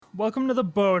Welcome to the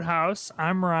Boathouse.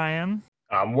 I'm Ryan.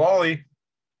 I'm Wally.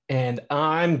 And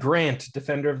I'm Grant,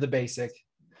 defender of the basic.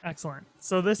 Excellent.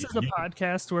 So this is a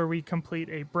podcast where we complete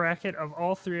a bracket of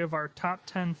all three of our top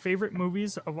 10 favorite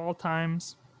movies of all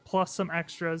times, plus some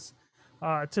extras,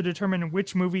 to determine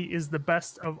which movie is the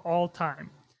best of all time.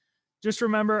 Just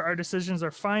remember, our decisions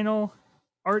are final.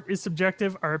 Art is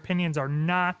subjective. Our opinions are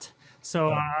not.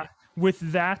 So with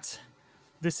that,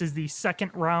 this is the second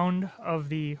round of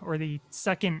the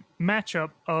second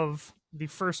matchup of the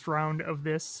first round of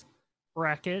this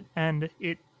bracket, and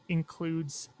it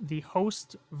includes the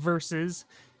host versus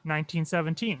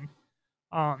 1917.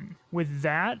 With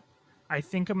that, I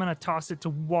think I'm going to toss it to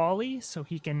Wally so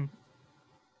he can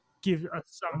give a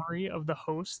summary of the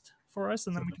host for us,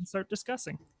 and then we can start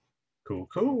discussing.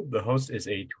 Cool. The Host is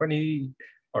a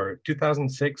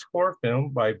 2006 horror film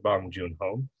by Bong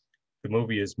Joon-ho. The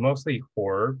movie is mostly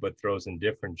horror, but throws in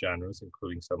different genres,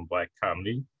 including some black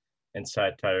comedy and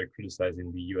satire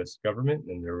criticizing the U.S. government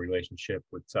and their relationship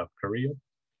with South Korea.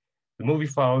 The movie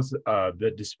follows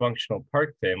the dysfunctional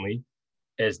Park family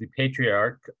as the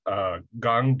patriarch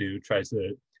Gong-do tries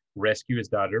to rescue his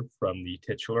daughter from the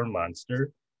titular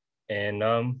monster. And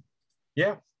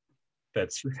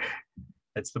that's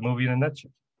the movie in a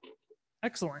nutshell.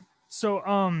 Excellent. So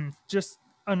just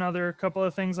another couple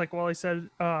of things, like Wally said,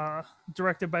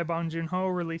 directed by Bong Joon-ho,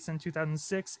 released in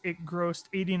 2006. It grossed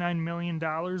 $89 million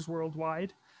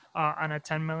worldwide on a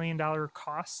 $10 million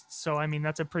cost. So, I mean,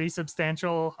 that's a pretty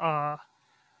substantial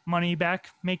money back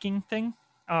making thing.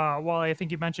 Wally, I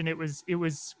think you mentioned it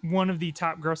was one of the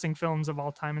top grossing films of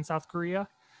all time in South Korea.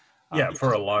 Yeah,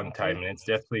 for a long time. And it's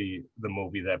definitely the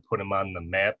movie that put him on the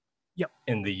map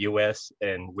in the U.S.,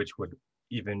 and which would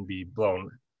even be blown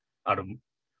out of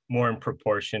more in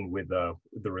proportion with the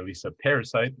release of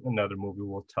Parasite, another movie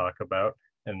we'll talk about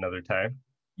another time.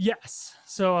 Yes.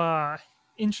 So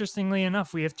interestingly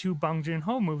enough, we have two Bong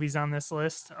Joon-ho movies on this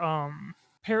list.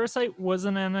 Parasite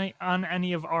wasn't on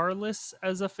any of our lists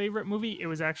as a favorite movie. It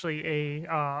was actually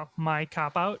a my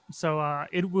cop-out. So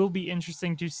it will be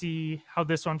interesting to see how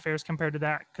this one fares compared to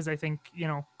that, because I think,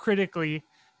 critically,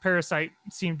 Parasite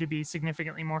seemed to be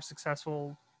significantly more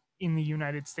successful in the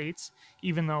United States,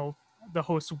 even though the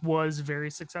Host was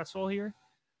very successful here.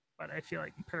 But I feel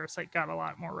like Parasite got a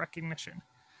lot more recognition.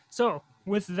 So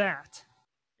with that,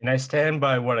 and I stand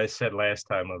by what I said last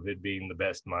time of it being the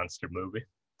best monster movie.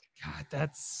 God,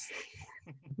 that's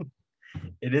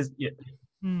it is. Yeah.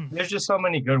 There's just so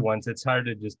many good ones. It's hard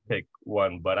to just pick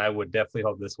one, but I would definitely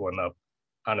hold this one up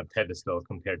on a pedestal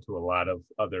compared to a lot of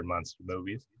other monster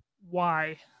movies.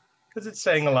 Why? Because it's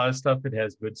saying a lot of stuff. It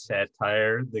has good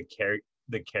satire. The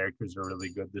characters are really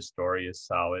good. The story is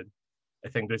solid. I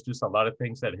think there's just a lot of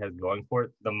things that it has going for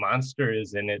it. The monster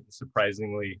is in it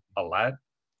surprisingly a lot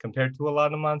compared to a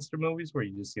lot of monster movies where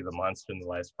you just see the monster in the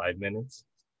last 5 minutes.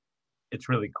 It's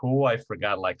really cool. I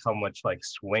forgot how much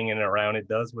swinging around it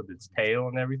does with its tail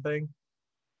and everything.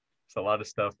 It's a lot of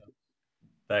stuff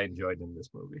that I enjoyed in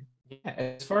this movie. Yeah,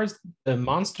 as far as the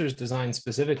monsters design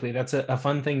specifically, that's a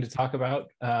fun thing to talk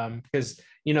about, because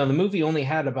the movie only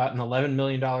had about an $11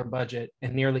 million budget,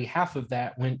 and nearly half of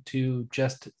that went to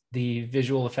just the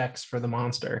visual effects for the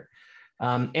monster,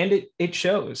 and it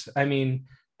shows. I mean,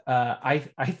 I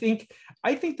think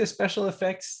the special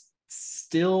effects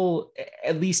still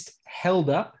at least held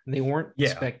up. They weren't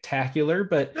spectacular,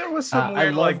 but there was some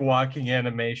weird walking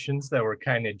animations that were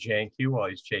kind of janky while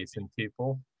he's chasing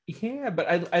people. Yeah,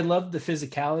 but I love the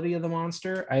physicality of the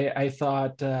monster. I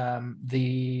thought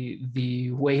the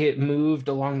way it moved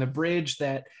along the bridge,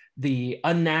 that the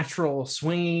unnatural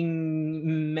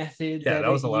swinging method that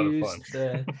was a lot of fun.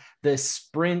 the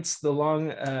sprints, the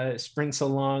long sprints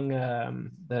along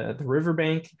the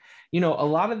riverbank. A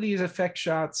lot of these effect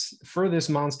shots for this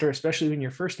monster, especially when you're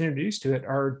first introduced to it,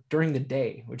 are during the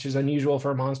day, which is unusual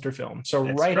for a monster film. So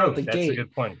out the gate, a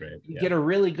good point, Grant. You get a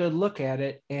really good look at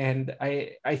it, and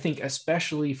I think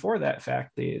especially for that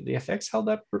fact, the effects held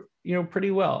up,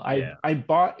 pretty well. I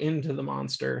bought into the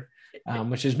monster,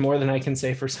 which is more than I can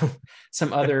say for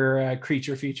some other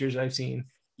creature features I've seen.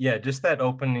 Yeah, just that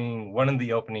one of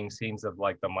the opening scenes of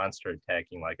the monster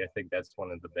attacking. I think that's one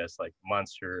of the best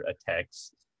monster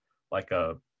attacks,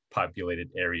 a populated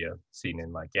area seen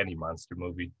in any monster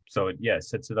movie. So it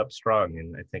sets it up strong,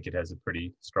 and I think it has a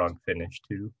pretty strong finish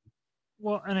too.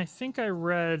 Well, and I think I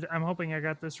read, I'm hoping I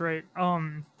got this right,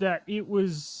 that it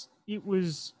was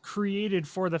created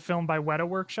for the film by Weta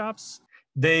Workshops.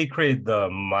 They created the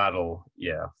model,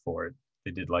 for it.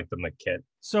 They did the maquette.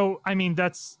 So I mean,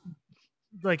 that's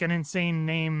an insane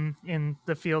name in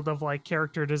the field of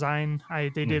character design.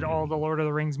 They did all the Lord of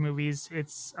the Rings movies.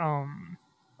 It's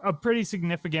a pretty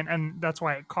significant, and that's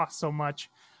why it costs so much.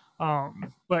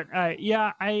 But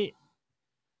yeah, I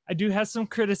do have some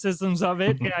criticisms of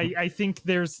it. I think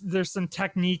there's some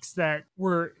techniques that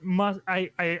were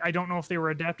I don't know if they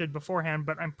were adapted beforehand,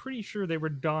 but I'm pretty sure they were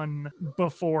done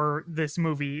before this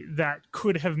movie that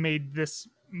could have made this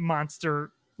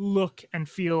monster look and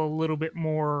feel a little bit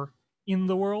more in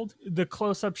the world. The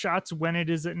close-up shots when it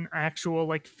is an actual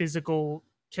like physical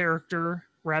character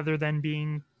rather than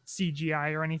being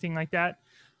CGI or anything like that.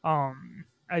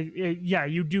 Yeah,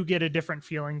 you do get a different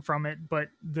feeling from it, but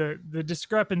the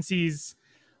discrepancies,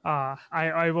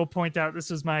 I will point out,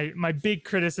 this is my big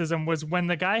criticism, was when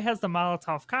the guy has the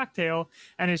Molotov cocktail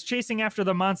and is chasing after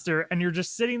the monster, and you're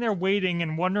just sitting there waiting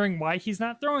and wondering why he's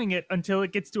not throwing it until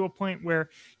it gets to a point where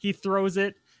he throws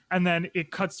it, and then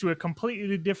it cuts to a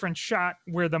completely different shot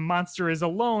where the monster is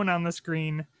alone on the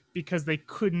screen because they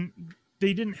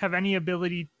didn't have any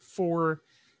ability for,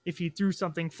 if he threw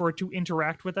something, for it to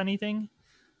interact with anything.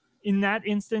 In that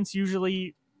instance,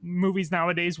 usually movies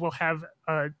nowadays will have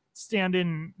a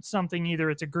stand-in something,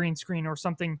 either it's a green screen or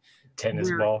something,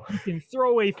 tennis ball. You can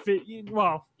throw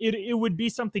it would be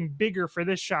something bigger for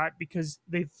this shot because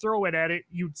they throw it at it,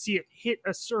 you'd see it hit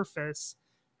a surface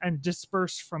and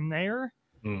disperse from there.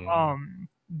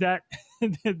 That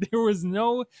there was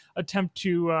no attempt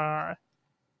to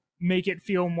make it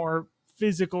feel more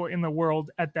physical in the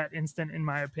world at that instant, in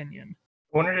my opinion.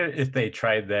 I wonder if they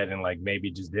tried that and like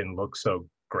maybe just didn't look so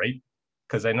great,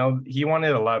 because I know he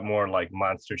wanted a lot more like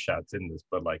monster shots in this,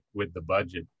 but like with the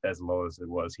budget as low as it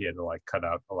was, he had to like cut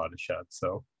out a lot of shots.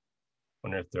 So I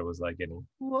wonder if there was like any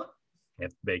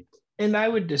half-baked. And I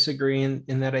would disagree in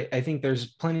that I think there's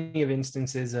plenty of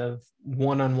instances of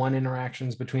one-on-one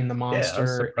interactions between the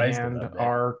monster and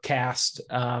our cast.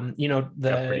 You know,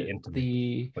 the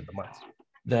with the monster.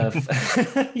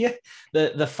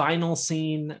 The final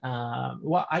scene. Well,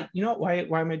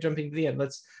 why am I jumping to the end?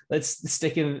 Let's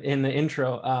stick in the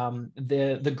intro.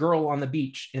 The girl on the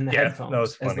beach in the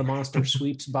headphones as the monster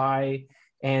sweeps by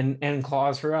and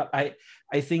claws her up.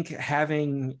 I think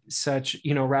having such,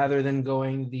 rather than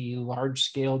going the large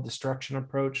scale destruction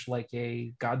approach like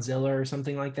a Godzilla or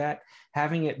something like that,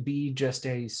 having it be just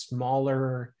a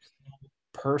smaller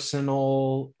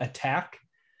personal attack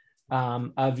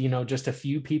of just a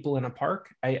few people in a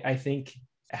park, I think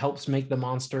helps make the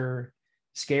monster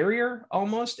scarier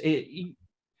almost.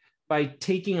 By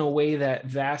taking away that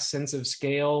vast sense of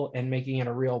scale and making it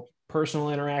a real personal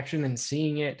interaction and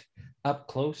seeing it up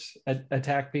close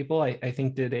attack people, I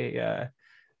think did a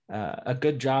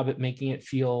good job at making it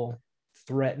feel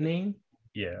threatening.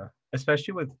 Yeah,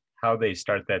 especially with how they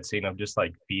start that scene of just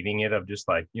like feeding it, of just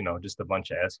like just a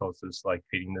bunch of assholes just like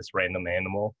feeding this random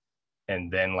animal. And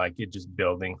then like it just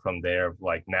building from there of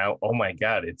like, now, oh my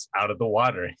God, it's out of the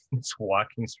water. It's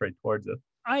walking straight towards us.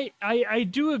 I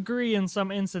do agree in some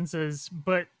instances,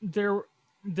 but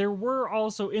there were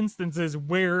also instances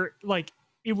where like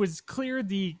it was clear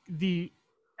the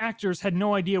actors had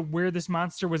no idea where this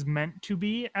monster was meant to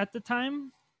be at the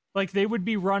time. Like they would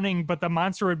be running, but the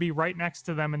monster would be right next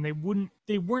to them, and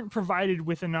they weren't provided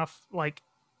with enough like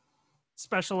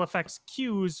special effects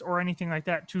cues or anything like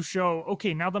that to show,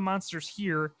 okay, now the monster's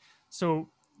here. So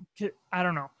I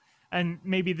don't know, and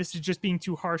maybe this is just being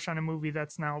too harsh on a movie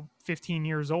that's now 15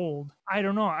 years old. I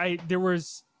don't know.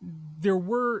 There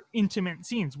were intimate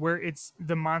scenes where it's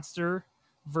the monster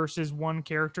versus one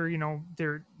character,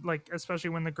 they're like, especially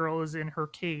when the girl is in her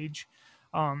cage,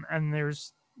 and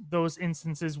there's those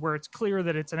instances where it's clear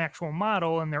that it's an actual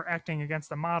model and they're acting against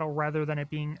the model rather than it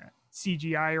being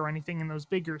CGI or anything in those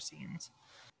bigger scenes.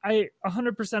 I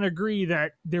 100% agree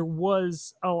that there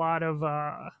was a lot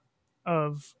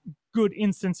of good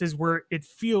instances where it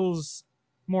feels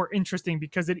more interesting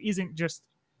because it isn't just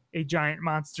a giant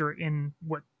monster in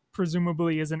what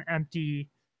presumably is an empty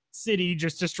city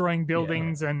just destroying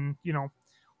buildings, and you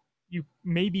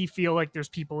maybe feel like there's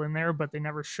people in there, but they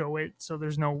never show it, so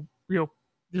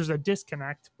there's a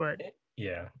disconnect. But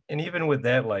yeah, and even with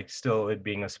that, like still it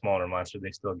being a smaller monster,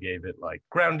 they still gave it like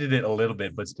grounded it a little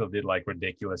bit, but still did like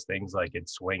ridiculous things like it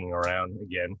swinging around.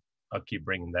 Again, I'll keep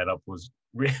bringing that up, was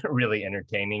really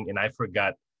entertaining. And I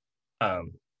forgot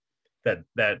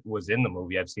that was in the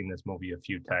movie. I've seen this movie a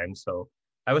few times, so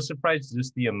I was surprised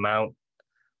just the amount,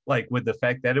 like with the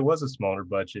fact that it was a smaller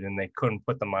budget and they couldn't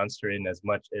put the monster in as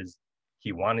much as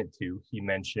he wanted to. He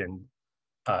mentioned,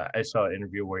 I saw an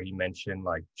interview where he mentioned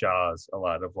like Jaws, a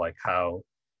lot of like how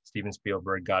Steven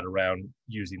Spielberg got around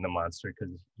using the monster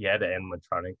because he had an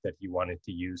animatronic that he wanted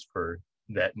to use for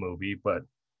that movie, but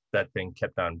that thing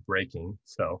kept on breaking.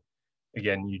 So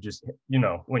again, you just,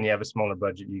 when you have a smaller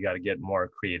budget, you got to get more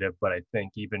creative. But I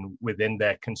think even within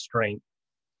that constraint,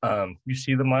 You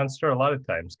see the monster a lot of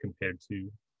times compared to,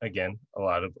 again, a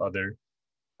lot of other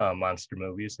monster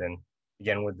movies. And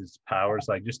again, with its powers,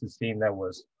 like just the scene that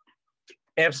was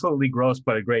absolutely gross,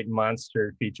 but a great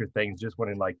monster feature thing, just when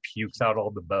it like pukes out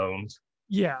all the bones.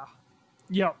 Yeah.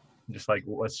 Yep. Just like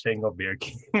a single beer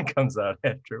can comes out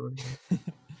afterwards.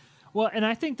 Well, and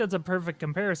I think that's a perfect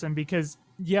comparison because,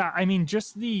 yeah, I mean,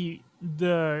 just the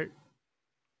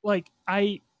like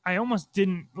I almost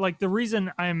didn't like the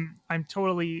reason I'm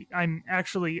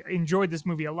actually enjoyed this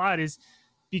movie a lot is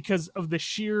because of the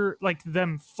sheer like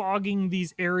them fogging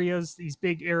these areas, these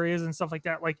big areas and stuff like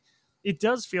that. Like it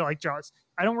does feel like Jaws.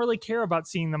 I don't really care about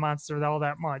seeing the monster all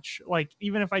that much. Like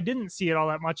even if I didn't see it all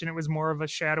that much and it was more of a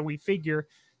shadowy figure,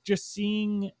 just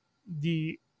seeing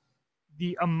the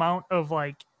amount of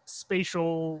like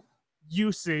spatial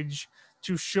usage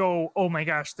to show, oh my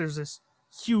gosh, there's this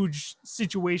huge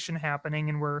situation happening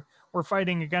and we're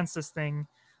fighting against this thing.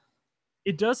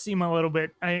 It does seem a little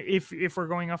bit, if we're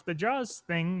going off the Jaws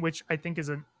thing, which I think is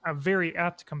a very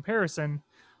apt comparison.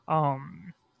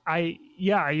 You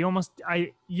almost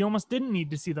didn't need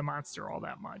to see the monster all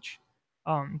that much,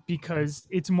 because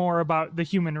it's more about the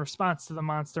human response to the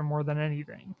monster more than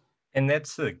anything. And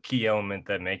that's the key element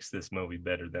that makes this movie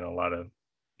better than a lot of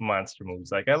monster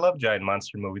movies. Like I love giant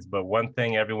monster movies, but one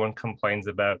thing everyone complains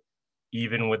about,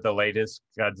 even with the latest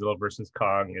Godzilla versus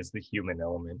Kong, is the human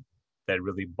element that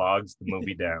really bogs the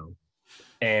movie down.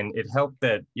 And it helped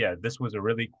that, yeah, this was a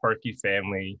really quirky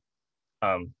family.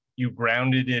 You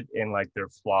grounded it in like their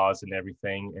flaws and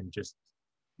everything, and just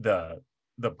the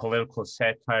political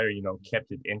satire, you know,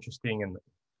 kept it interesting, and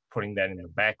putting that in the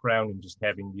background and just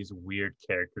having these weird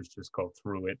characters just go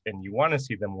through it. And you want to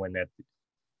see them win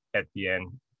at the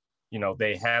end. You know,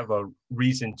 they have a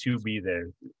reason to be there.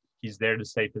 He's there to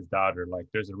save his daughter. Like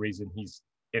there's a reason he's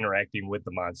interacting with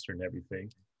the monster and everything.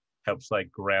 Helps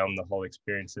like ground the whole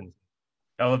experience and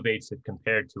elevates it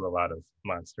compared to a lot of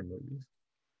monster movies.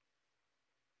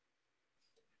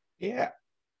 Yeah.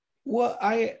 Well,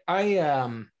 I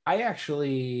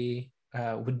actually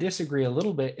would disagree a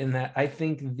little bit in that I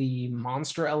think the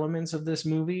monster elements of this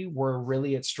movie were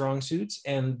really its strong suits,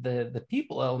 and the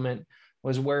people element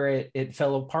was where it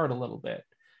fell apart a little bit.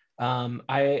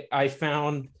 I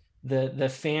found the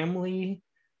family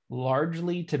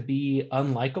largely to be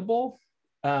unlikable.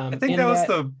 I think that was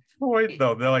the point,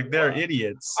 though. They're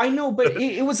idiots. I know, but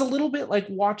it was a little bit like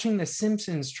watching The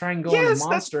Simpsons try and go on a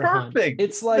monster hunt.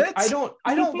 It's like I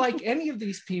don't like any of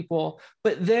these people,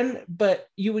 but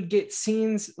you would get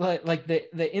scenes like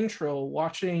the intro,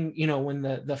 watching, you know, when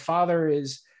the father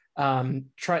is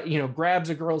grabs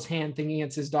a girl's hand thinking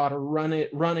it's his daughter,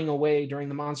 running away during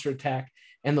the monster attack,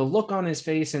 and the look on his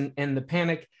face and the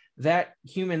panic. That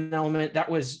human element, that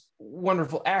was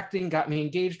wonderful acting, got me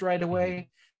engaged right away.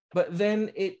 But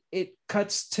then it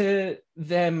cuts to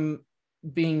them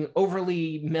being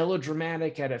overly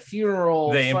melodramatic at a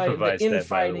funeral, they improvised the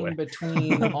infighting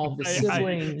between all the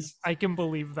siblings. I can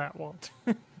believe that, Walt.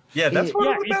 Yeah, that's one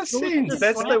of the best scenes.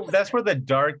 That's where the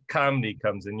dark comedy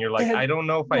comes in. You're like, I don't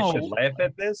know if I should laugh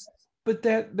at this. But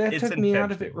that took me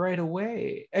out of it right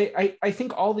away. I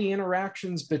think all the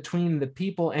interactions between the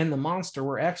people and the monster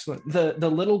were excellent. The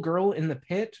little girl in the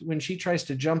pit, when she tries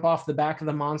to jump off the back of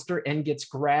the monster and gets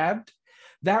grabbed,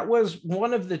 that was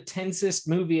one of the tensest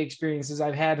movie experiences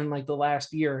I've had in like the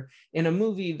last year, in a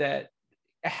movie that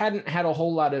hadn't had a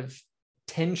whole lot of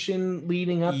tension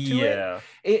leading up to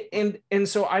it. And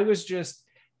so I was just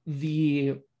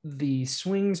the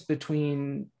swings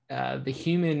between the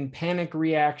human panic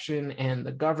reaction and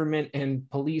the government and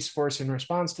police force in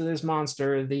response to this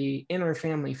monster, the inner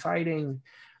family fighting,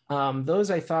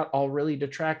 those I thought all really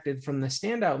detracted from the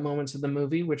standout moments of the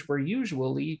movie, which were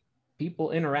usually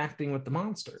people interacting with the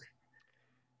monster.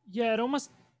 Yeah,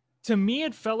 to me,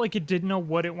 it felt like it didn't know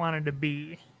what it wanted to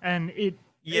be. And it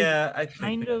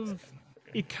kind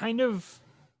of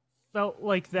felt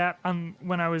like that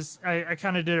when I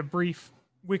kind of did a brief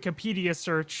Wikipedia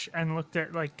search and looked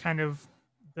at like kind of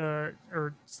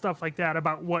or stuff like that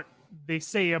about what they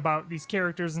say about these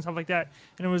characters and stuff like that,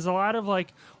 and it was a lot of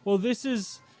like, well, this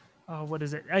is what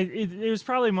is it? It was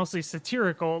probably mostly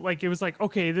satirical. Like it was like,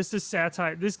 okay, this is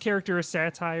satire. This character is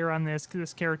satire on this.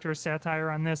 This character is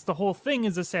satire on this. The whole thing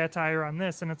is a satire on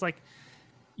this, and it's like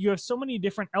you have so many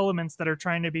different elements that are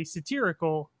trying to be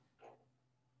satirical.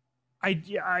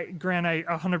 Grant, I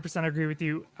 100% agree with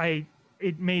you.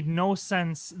 It made no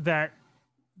sense that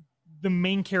the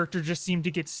main character just seemed to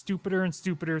get stupider and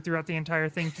stupider throughout the entire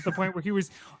thing, to the point where he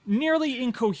was nearly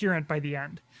incoherent by the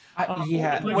end.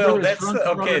 Well, that's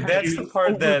the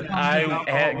part that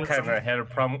I had a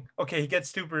problem. Okay, he gets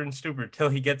stupider and stupider till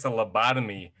he gets a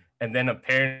lobotomy and then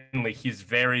apparently he's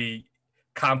very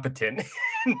competent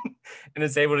and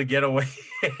is able to get away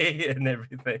and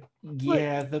everything.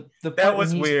 Yeah, the That part was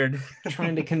when he's weird.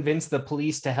 trying to convince the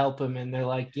police to help him, and they're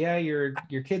like, "Yeah, your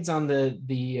kid's on the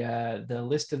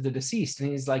list of the deceased," and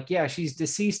he's like, "Yeah, she's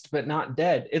deceased but not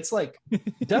dead." It's like,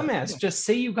 dumbass, just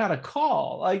say you got a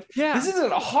call. Like, Yeah. this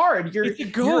isn't hard. You're It's a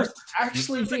ghost.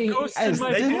 actually There's a being ghost in as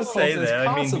my They do difficult say as that.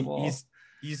 I mean, possible.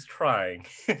 he's trying.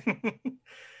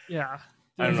 Yeah.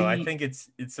 I don't know. I The- think it's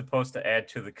supposed to add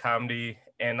to the comedy,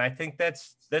 and I think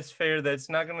that's fair. That's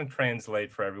not going to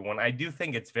translate for everyone. I do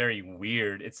think it's very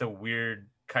weird. It's a weird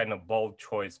kind of bold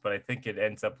choice, but I think it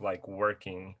ends up like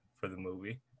working for the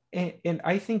movie. and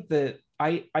I think that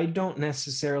I don't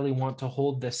necessarily want to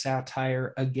hold the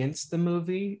satire against the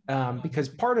movie, because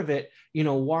part of it, you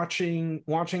know, watching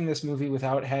this movie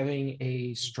without having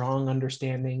a strong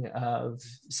understanding of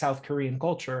South Korean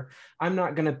culture, I'm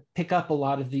not going to pick up a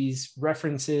lot of these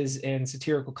references and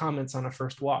satirical comments on a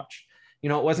first watch. You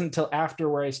know, it wasn't until after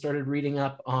where I started reading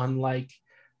up on like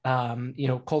you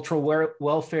know, cultural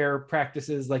welfare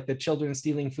practices, like the children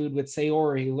stealing food with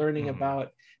Sayori, learning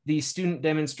about the student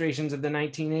demonstrations of the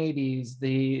 1980s,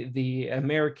 the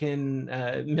American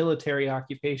military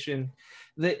occupation.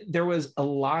 There was a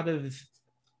lot of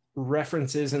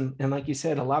references and like you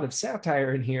said, a lot of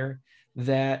satire in here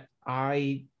that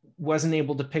I wasn't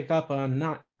able to pick up on,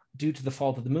 not due to the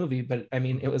fault of the movie, but I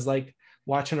mean, it was like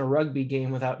watching a rugby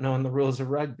game without knowing the rules of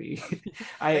rugby.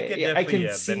 I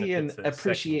can see and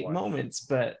appreciate moments,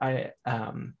 but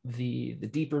the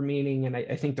deeper meaning, and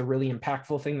I think the really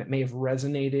impactful thing that may have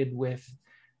resonated with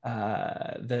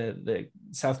the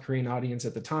South Korean audience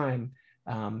at the time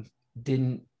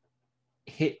didn't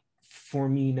hit for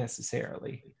me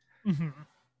necessarily. Mm-hmm.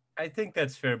 I think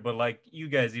that's fair, but like you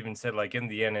guys even said, like in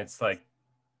the end, it's like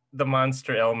the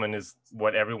monster element is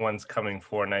what everyone's coming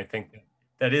for, and I think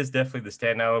that is definitely the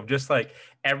standout of just like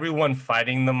everyone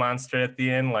fighting the monster at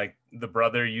the end, like the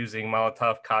brother using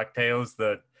Molotov cocktails,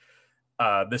 the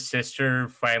sister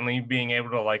finally being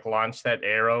able to like launch that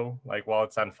arrow like while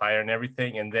it's on fire and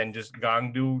everything, and then just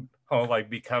Gongdu like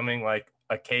becoming like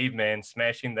a caveman,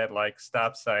 smashing that like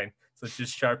stop sign, so it's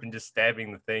just sharp and just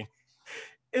stabbing the thing.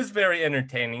 Is very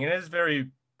entertaining and it's very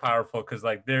powerful because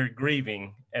like they're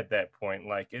grieving at that point.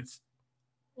 Like it's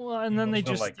and then they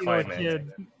just like steal a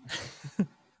kid.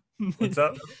 What's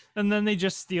up? And then they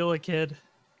just steal a kid.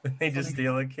 They just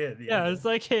steal a kid. Yeah, it's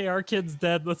like, hey, our kid's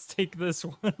dead. Let's take this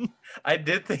one. I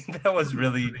did think that was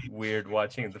really weird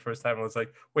watching it the first time. I was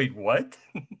like, wait, what?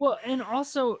 Well, and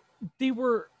also they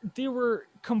were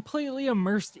completely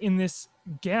immersed in this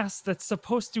gas that's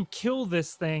supposed to kill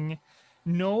this thing.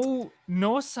 No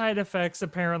side effects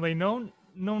apparently. No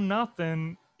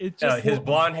nothing. It just his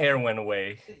blonde hair went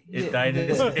away. It dyed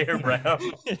his hair brown.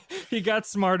 He got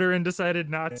smarter and decided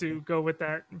not to go with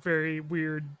that very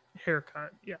weird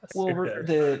haircut. Yes. Well,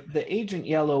 the Agent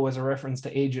Yellow was a reference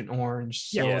to Agent Orange,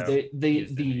 so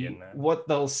the what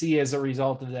they'll see as a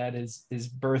result of that is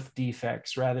birth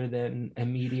defects rather than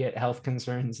immediate health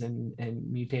concerns and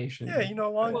mutation. Yeah, you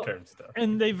know, long-term stuff.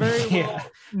 And they very well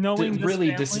knowing this really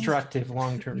family, destructive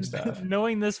long-term stuff.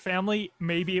 Knowing this family,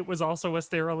 maybe it was also a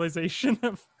sterilization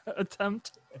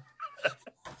attempt.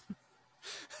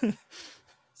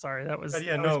 Sorry, that was.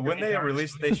 But when they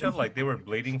released, they showed like they were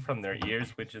bleeding from their ears,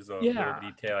 which is a little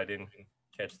detail I didn't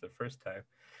catch the first time.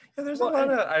 Yeah, there's a lot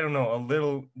of a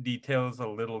little details, a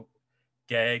little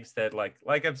gags that like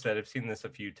I've said, I've seen this a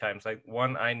few times. Like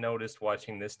one I noticed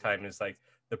watching this time is like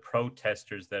the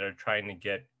protesters that are trying to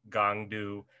get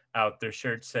Gongdu out. Their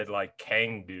shirt said like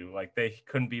Kangdu, like they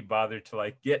couldn't be bothered to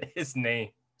like get his name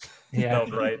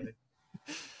spelled right.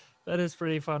 That is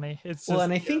pretty funny. It's just,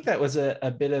 and I think that was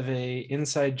a bit of a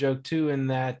inside joke too, in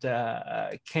that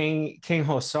Kang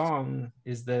Ho Song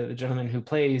is the gentleman who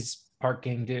plays Park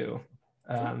Gang-do.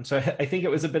 So I think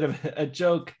it was a bit of a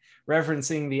joke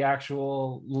referencing the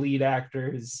actual lead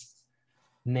actor's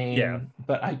name. Yeah.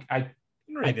 But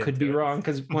I could be wrong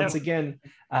because once again,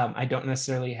 I don't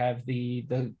necessarily have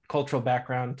the cultural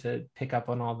background to pick up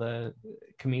on all the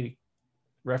comedic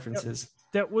references. Yep.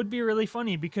 That would be really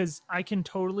funny because I can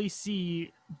totally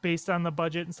see, based on the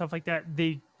budget and stuff like that,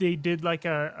 they did like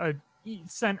a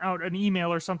sent out an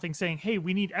email or something saying, hey,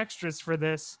 we need extras for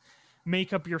this,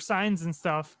 make up your signs and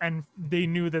stuff, and they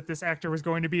knew that this actor was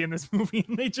going to be in this movie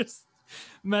and they just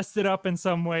messed it up in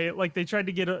some way. Like they tried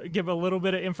to give a little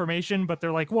bit of information, but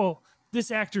they're like, whoa, this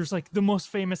actor's like the most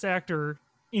famous actor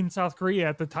in South Korea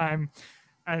at the time.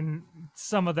 And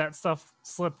some of that stuff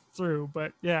slipped through,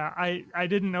 but yeah, I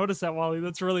didn't notice that, Wally.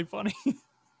 That's really funny.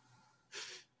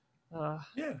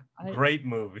 Great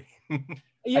movie.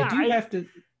 Yeah, I have to.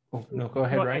 Oh no, go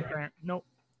ahead, Ryan. Nope.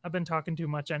 I've been talking too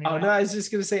much anyway. Oh no, I was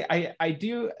just gonna say I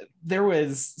do. There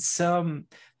was some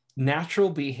natural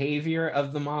behavior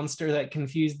of the monster that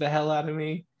confused the hell out of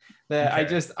me.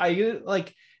 That Okay. I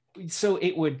like. So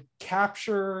it would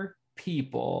capture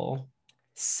people,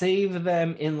 save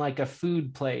them in like a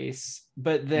food place,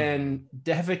 but then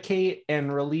defecate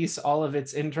and release all of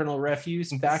its internal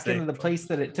refuse back into the place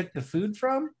that it took the food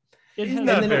from. It He's has,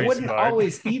 not And then it very wouldn't smart.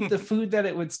 always eat the food that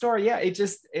it would store. Yeah,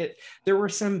 it there were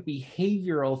some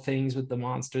behavioral things with the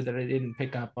monster that I didn't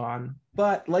pick up on.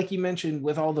 But like you mentioned,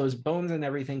 with all those bones and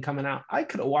everything coming out, I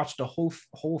could have watched a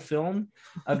whole film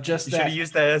of just You should have that.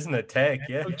 used that as an attack.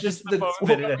 Yeah. Just the the bones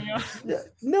Spit it coming out. out.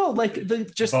 no, like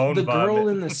just Bone the girl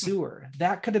vomit. in the sewer.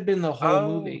 That could have been the whole Oh.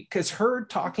 movie. Because her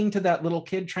talking to that little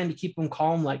kid, trying to keep him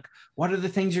calm, like, what are the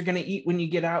things you're gonna eat when you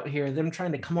get out here? Them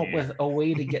trying to come up with a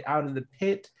way to get out of the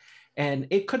pit. And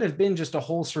it could have been just a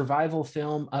whole survival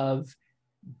film of,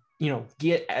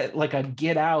 get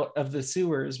out of the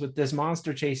sewers with this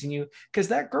monster chasing you. Because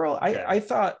that girl, I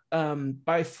thought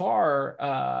by far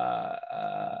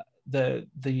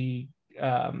the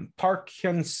Park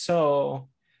Hyun So,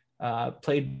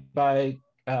 played by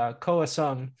Koa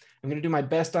Sung. I'm going to do my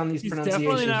best on these He's pronunciations.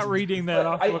 definitely not reading that But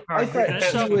off I- of a I card. thought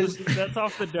That's, she off, was- that's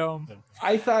off the dome.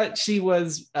 I thought she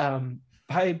was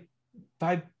by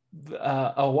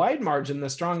a wide margin the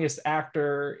strongest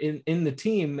actor in the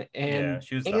team, Yeah, and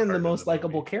she was the and heart the of most the movie.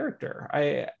 likable character.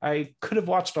 I could have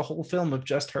watched a whole film of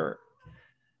just her.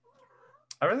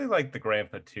 I really like the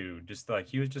grandpa too. Just like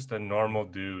he was just a normal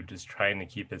dude, just trying to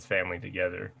keep his family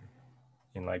together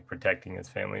and like protecting his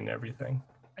family and everything.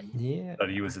 Yeah. But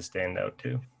he was a standout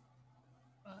too.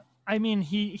 I mean,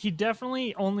 he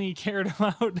definitely only cared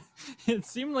about. It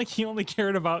seemed like he only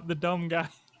cared about the dumb guy,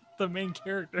 the main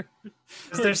character.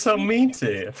 They're so mean to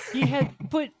him. He had,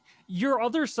 but your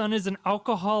other son is an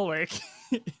alcoholic,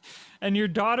 and your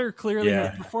daughter clearly Yeah.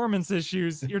 has performance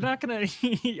issues. You're not gonna.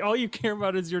 All you care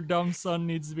about is your dumb son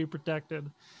needs to be protected.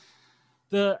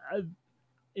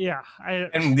 Yeah,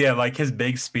 And yeah, like his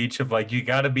big speech of like, you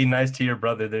got to be nice to your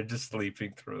brother. They're just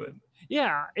sleeping through it.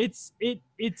 yeah,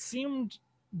 it seemed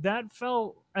that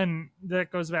felt, and that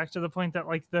goes back to the point that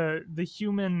like the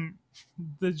human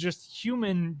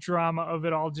drama of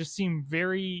it all just seemed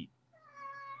very,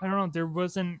 I don't know,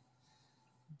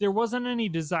 there wasn't any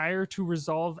desire to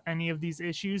resolve any of these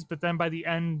issues, but then by the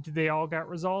end they all got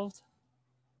resolved.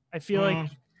 I feel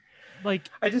like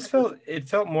I just felt it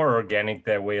felt more organic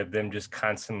that way, of them just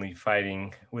constantly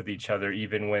fighting with each other,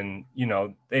 even when,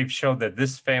 they've showed that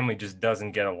this family just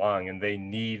doesn't get along and they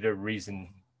need a reason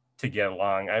to get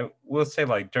along. I will say,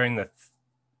 like, during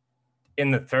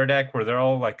in the third act, where they're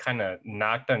all like kind of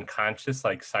knocked unconscious,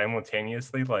 like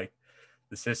simultaneously, like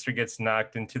the sister gets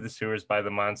knocked into the sewers by the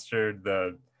monster,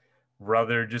 the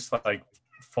brother just like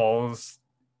falls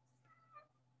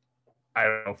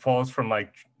from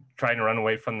like trying to run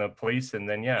away from the police, and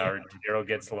then our Jiro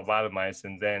gets lobotomized,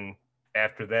 and then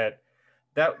after that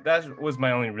was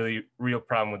my only really real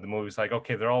problem with the movie. It's like,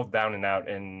 okay, they're all down and out,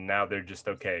 and now they're just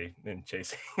okay and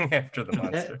chasing after the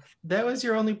monster. That was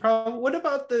your only problem. What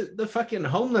about the fucking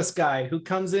homeless guy who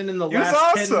comes in the He was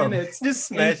last 10 awesome. minutes Just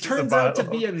and smashes turns a out to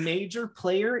bottle. be a major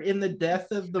player in the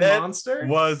death of the That monster?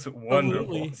 was wonderful.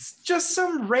 Absolutely. Just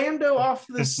some rando off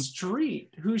the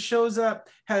street who shows up,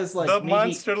 has like The maybe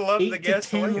monster loved 8 the to 10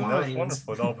 gasoline. That was lines.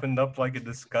 wonderful. It opened up like a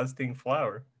disgusting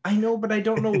flower. I know, but I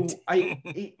don't know.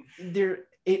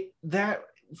 That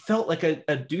felt like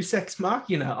a Deus Ex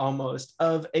Machina almost,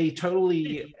 of a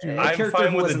totally. I'm character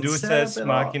fine who with a wasn't Deus set Ex up at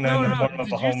all. Machina in the form of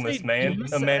did a you say homeless man,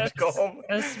 Deus a magical home.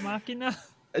 Ex Machina?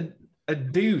 A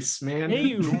deuce, man. Hey,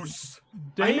 you. Deuce.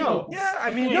 I know. Yeah, I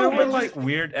mean, Hey, there I were just- like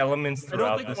weird elements I don't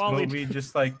throughout think this Wally- movie,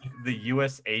 just like the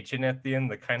U.S. agent at the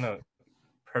end, the kind of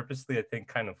purposely, I think,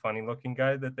 kind of funny looking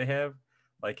guy that they have,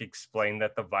 like explain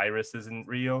that the virus isn't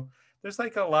real. There's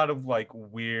like a lot of like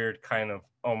weird kind of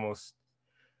almost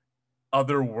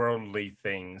otherworldly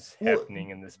things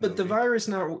happening in this movie. But the virus,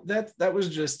 that was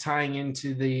just tying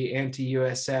into the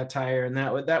anti-U.S. satire, and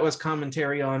that was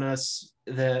commentary on us,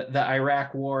 the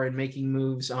Iraq War, and making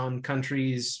moves on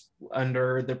countries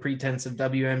under the pretense of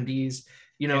WMDs.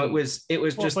 It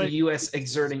was just the U.S.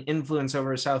 exerting influence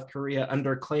over South Korea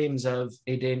under claims of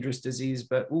a dangerous disease.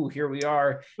 But here we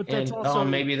are, But that's and also,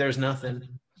 maybe there's nothing.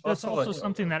 that's Also, also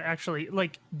something that actually,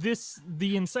 like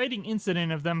the inciting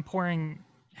incident of them pouring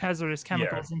hazardous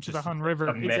chemicals into the just Hun River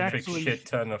a is metric actually shit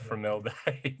ton of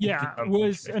formaldehyde. yeah,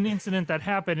 was an incident that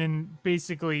happened, and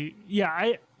basically,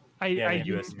 I the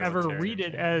US didn't ever military. read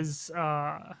it as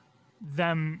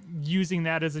them using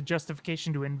that as a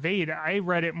justification to invade. I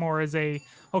read it more as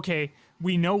okay,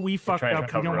 we know we fucked trying to up.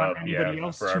 We don't cover want up, anybody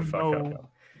else for our to fuck know. up.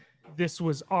 this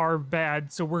was our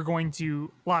bad, so we're going to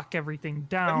lock everything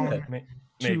down.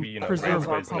 Maybe preserve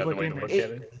our Railway's another public way to look image.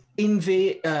 at it.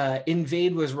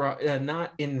 Invade was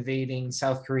not invading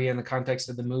South Korea in the context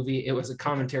of the movie. It was a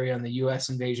commentary on the U.S.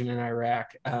 invasion in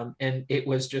Iraq, and it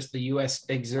was just the U.S.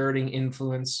 exerting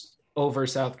influence over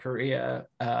South Korea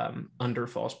under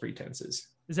false pretenses.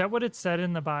 Is that what it said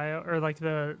in the bio or like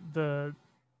the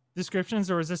descriptions,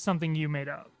 or is this something you made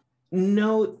up?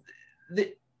 No,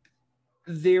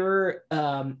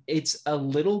 it's a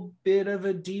little bit of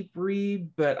a deep read,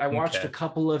 but I watched a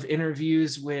couple of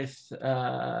interviews with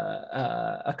Bong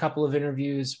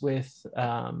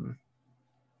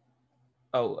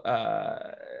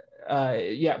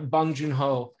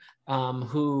Joon-ho,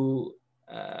 who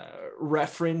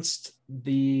referenced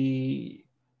the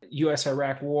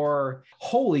U.S.-Iraq war.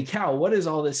 Holy cow, what is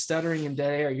all this stuttering and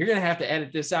dead air? You're gonna have to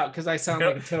edit this out because I sound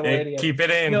like a total idiot. Keep it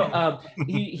in.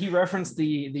 He referenced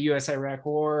the U.S.-Iraq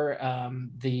war,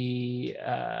 the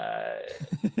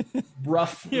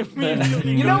rough. You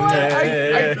know what?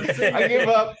 I give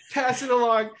up. Pass it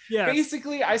along. Yes.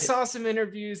 Basically, I saw some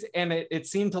interviews and it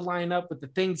seemed to line up with the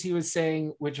things he was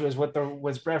saying, which was what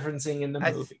was referencing in the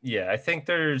movie. I think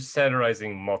they're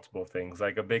satirizing multiple things.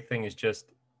 Like a big thing is just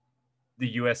the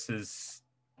U.S.'s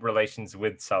relations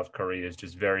with South Korea is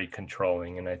just very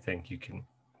controlling, and I think you can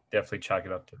definitely chalk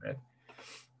it up to that.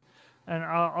 And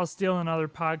I'll steal another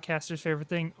podcaster's favorite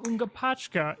thing, Unga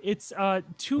Pachka. It's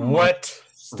too much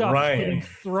stuff getting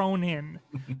thrown in.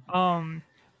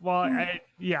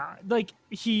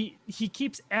 He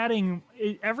keeps adding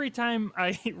every time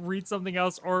I read something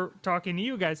else or talking to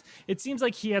you guys. It seems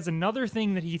like he has another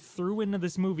thing that he threw into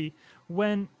this movie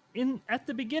when at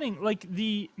the beginning, like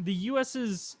the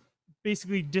US's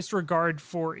basically disregard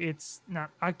for its not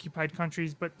occupied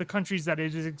countries, but the countries that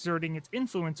it is exerting its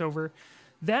influence over.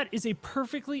 That is a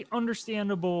perfectly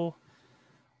understandable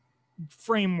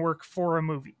framework for a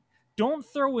movie. Don't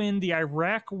throw in the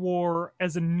Iraq war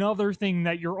as another thing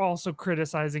that you're also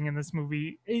criticizing in this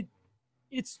movie.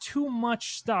 It's too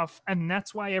much stuff, and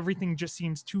that's why everything just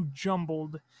seems too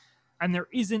jumbled, and there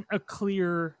isn't a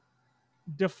clear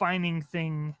defining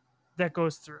thing that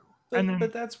goes through.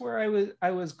 But that's where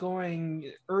I was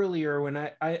going earlier when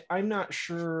I'm not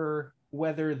sure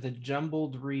whether the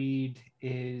jumbled read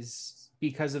is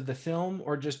because of the film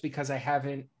or just because I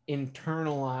haven't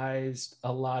internalized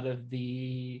a lot of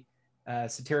the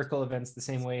satirical events the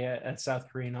same way a South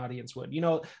Korean audience would.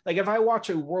 Like if I watch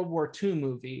a World War II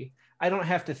movie, I don't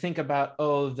have to think about,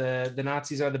 the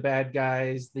Nazis are the bad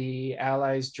guys, the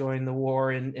Allies joined the war,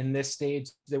 and in this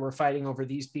stage, they were fighting over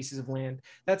these pieces of land.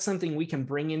 That's something we can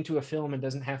bring into a film and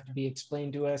doesn't have to be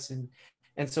explained to us. And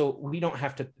so we don't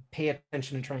have to pay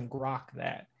attention and try and grok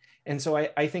that. And so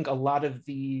I think a lot of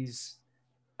these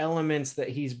elements that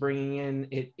he's bringing in,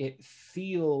 it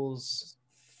feels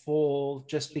full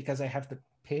just because I have to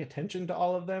pay attention to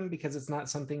all of them, because it's not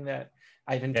something that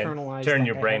I've internalized. Turn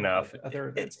your brain off. Other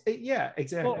events. Yeah,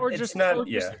 exactly. Well, or just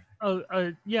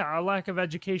a lack of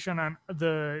education on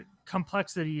the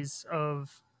complexities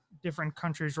of different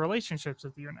countries' relationships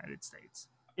with the United States.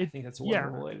 I think that's a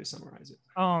wonderful way to summarize it.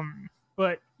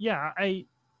 But yeah, I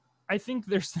think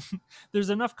there's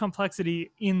enough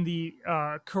complexity in the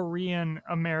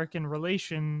Korean-American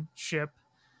relationship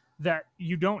that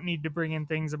you don't need to bring in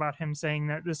things about him saying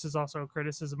that this is also a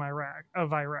criticism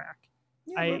of Iraq.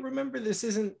 Yeah, but remember, this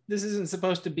isn't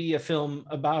supposed to be a film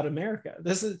about America.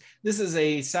 This is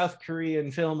a South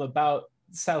Korean film about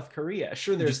South Korea.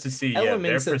 Sure, there's just to see,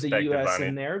 elements their of the U.S.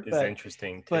 in there, but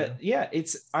interesting too. But yeah,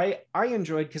 I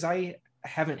enjoyed, because I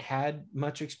haven't had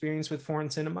much experience with foreign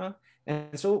cinema,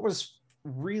 and so it was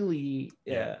really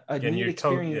a neat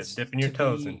experience. Dipping your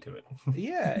toes into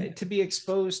it. To be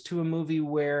exposed to a movie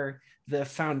where the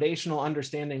foundational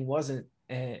understanding wasn't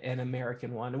an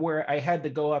American one, where I had to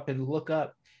go up and look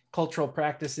up cultural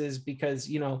practices, because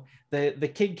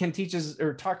the kid can teach his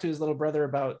or talk to his little brother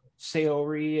about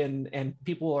Seori, and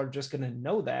people are just going to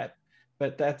know that.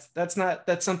 But that's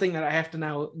something that I have to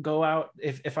now go out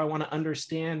if I want to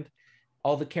understand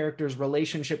all the characters'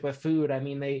 relationship with food. I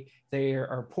mean, they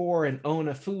are poor and own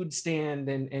a food stand,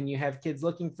 and you have kids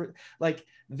looking for, like,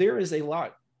 there is a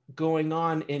lot going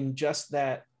on in just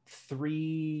that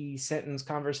 3-sentence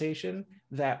conversation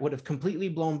that would have completely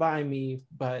blown by me,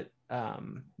 but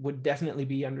would definitely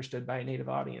be understood by a native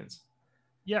audience.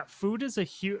 Yeah, food is a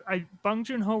huge. Bong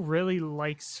Joon-ho really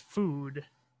likes food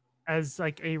as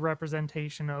like a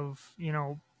representation of,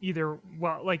 either,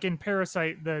 well, like in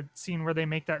Parasite, the scene where they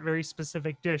make that very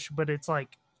specific dish, but it's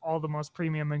like all the most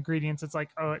premium ingredients. It's like,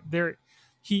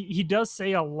 he does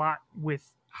say a lot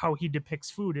with how he depicts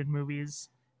food in movies.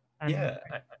 And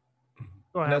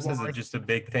Go And ahead, that's Wally. just a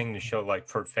big thing to show, like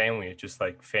for family. It's just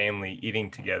like family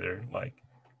eating together. Like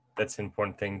that's an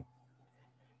important thing,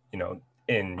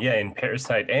 in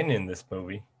Parasite and in this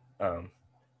movie.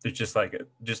 There's just like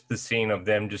just the scene of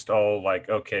them just all like,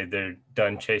 okay, they're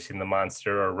done chasing the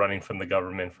monster or running from the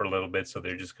government for a little bit, so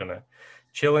they're just gonna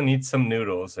chill and eat some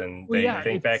noodles, and Well, they yeah,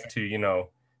 think it's back to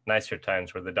nicer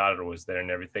times where the daughter was there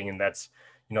and everything, and that's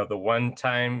the one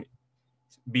time,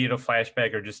 be it a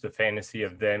flashback or just a fantasy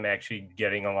of them actually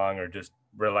getting along or just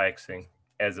relaxing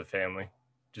as a family,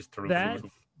 just through that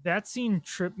food. that scene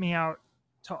tripped me out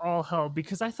to all hell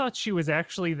because I thought she was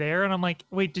actually there, and I'm like,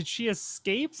 wait, did she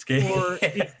escape, or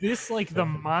is this like the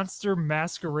monster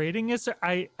masquerading as her?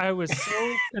 I was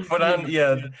so Put on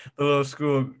confused. the little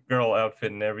schoolgirl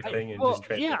outfit and everything, and just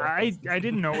Yeah, I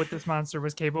didn't know what this monster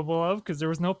was capable of because there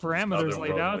was no just parameters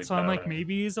laid out. otherworldly So I'm like, power,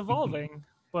 maybe he's evolving,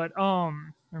 but or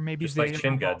maybe just they like are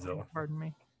Shin evolving. Godzilla. Pardon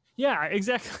me. Yeah,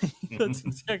 exactly. That's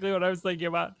exactly what I was thinking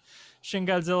about. Shin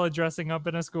Godzilla dressing up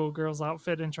in a schoolgirl's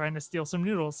outfit and trying to steal some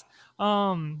noodles.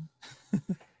 Um,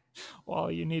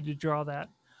 well, you need to draw that,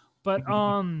 but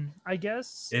I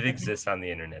guess It exists on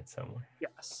the internet somewhere.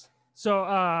 yes. So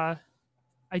I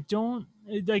don't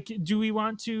like. Do we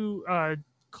want to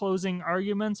closing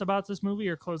arguments about this movie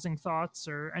or closing thoughts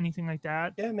or anything like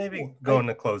that? Yeah, maybe go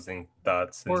into closing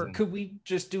thoughts. Or And could we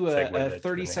just do segue a that to the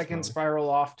 30-second next movie. spiral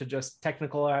off to just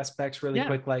technical aspects really Yeah.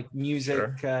 quick, like music,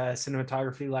 Sure.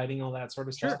 cinematography, lighting, all that sort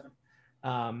of Sure. stuff?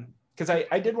 Because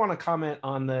I did want to comment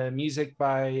on the music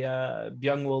by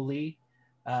Byung-Woo Lee.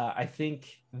 I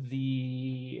think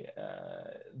the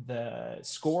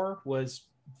score was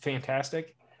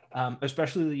fantastic,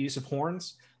 especially the use of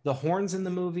horns. The horns in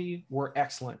the movie were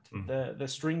excellent. The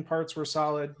string parts were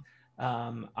solid.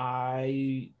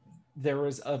 There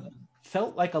was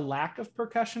felt like a lack of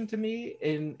percussion to me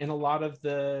in a lot of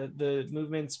the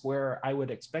movements where I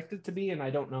would expect it to be, and I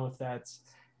don't know if that's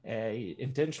a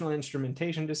intentional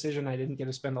instrumentation decision. I didn't get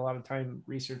to spend a lot of time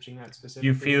researching that specifically.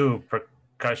 You feel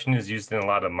percussion is used in a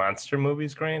lot of monster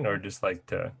movies, Grant, or just like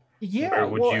to? Yeah, or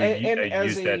would well, you and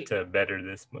use that to better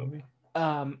this movie?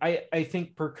 I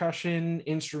think percussion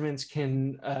instruments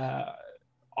can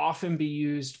often be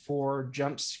used for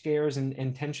jump scares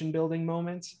and tension building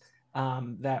moments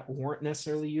that weren't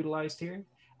necessarily utilized here.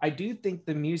 I do think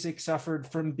the music suffered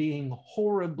from being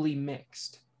horribly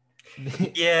mixed.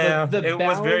 Yeah, the it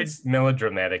balance, was very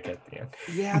melodramatic at the end.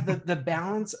 Yeah, the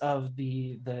balance of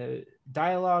the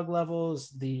dialogue levels,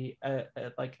 the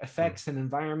like effects and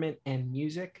environment and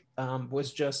music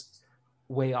was just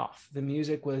way off. The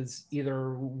music was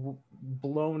either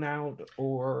blown out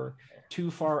or too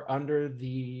far under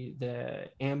the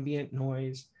ambient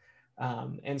noise.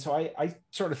 And so I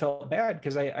sort of felt bad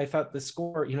because I thought the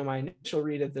score, my initial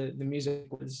read of the music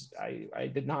was I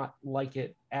did not like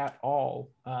it at all.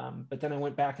 But then I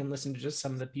went back and listened to just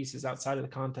some of the pieces outside of the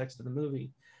context of the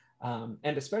movie.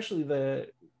 And especially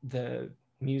the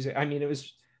music. I mean, it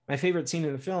was my favorite scene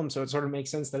in the film, so it sort of makes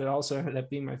sense that it also ended up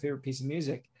being my favorite piece of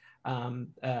music.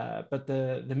 But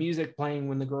the music playing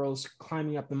when the girl's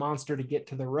climbing up the monster to get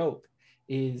to the rope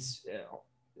is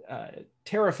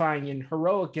terrifying and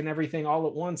heroic and everything all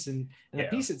at once, and the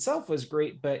piece itself was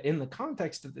great, but in the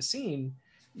context of the scene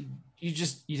you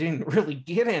didn't really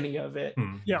get any of it.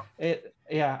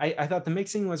 I thought the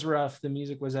mixing was rough, the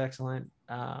music was excellent.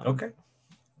 Okay.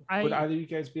 Would either of you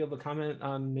guys be able to comment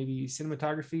on maybe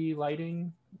cinematography,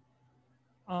 lighting?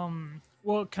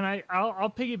 Well, I'll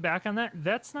piggyback on that.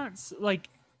 That's not like,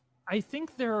 I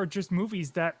think there are just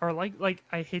movies that are like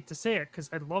I hate to say it because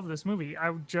I love this movie.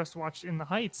 I just watched In the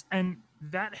Heights, and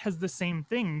that has the same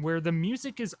thing where the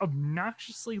music is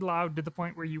obnoxiously loud to the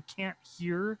point where you can't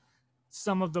hear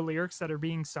some of the lyrics that are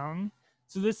being sung.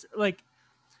 So this, like,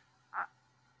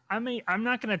 I'm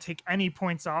not going to take any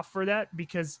points off for that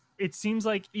because it seems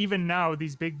like even now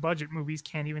these big budget movies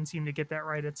can't even seem to get that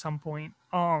right at some point.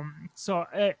 So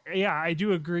yeah, I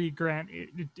do agree, Grant.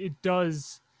 It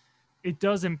does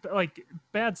like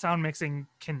bad sound mixing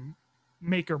can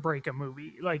make or break a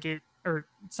movie. Or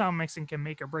sound mixing can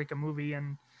make or break a movie,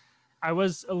 and I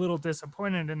was a little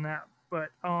disappointed in that.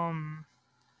 But I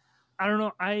don't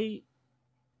know. I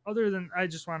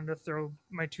just wanted to throw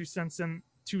my 2 cents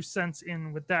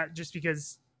in with that, just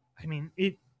because I mean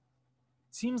it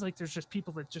seems like there's just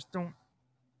people that just don't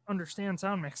understand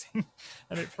sound mixing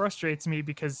and it frustrates me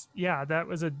because that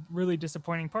was a really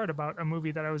disappointing part about a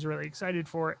movie that I was really excited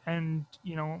for, and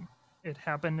it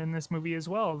happened in this movie as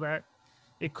well, that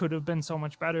it could have been so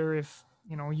much better if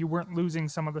you weren't losing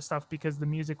some of the stuff because the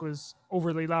music was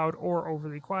overly loud or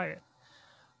overly quiet.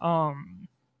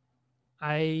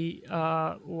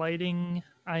 Lighting,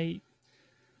 I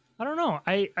don't know.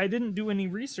 I didn't do any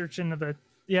research into the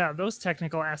those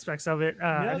technical aspects of it.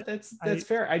 No, that's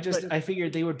fair. I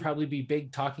figured they would probably be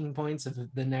big talking points of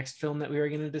the next film that we were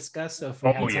going to discuss. So if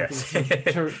we had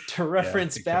something to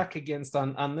reference back against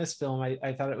on this film,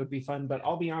 I thought it would be fun. But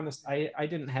I'll be honest, I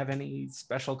didn't have any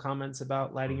special comments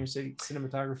about lighting or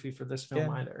cinematography for this film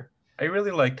either. I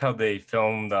really liked how they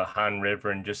filmed the Han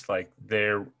River, and just like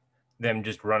them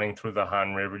just running through the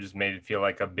Han River just made it feel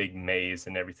like a big maze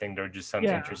and everything. There were just some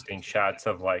interesting shots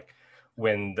of like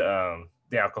when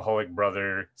the alcoholic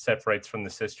brother separates from the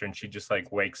sister, and she just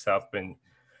like wakes up and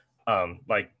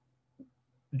like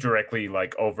directly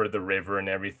like over the river and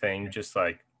everything, just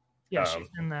like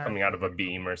coming out of a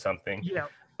beam or something.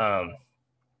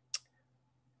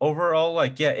 Overall,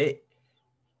 like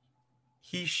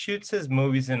he shoots his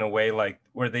movies in a way like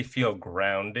where they feel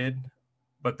grounded,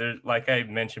 but there's, like I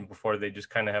mentioned before, they just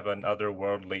kind of have an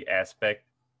otherworldly aspect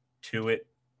to it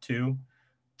too,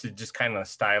 to just kind of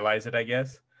stylize it, I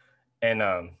guess. And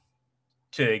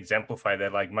to exemplify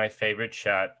that, like my favorite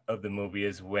shot of the movie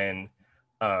is when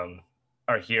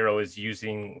our hero is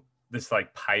using this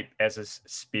like pipe as a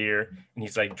spear, and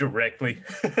he's like directly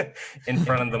in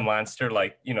front of the monster,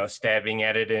 like, you know, stabbing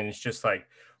at it, and it's just like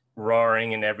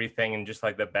roaring and everything, and just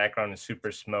like the background is super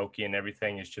smoky and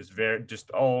everything is just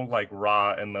all like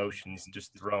raw emotions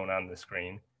just thrown on the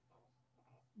screen.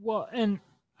 Well, and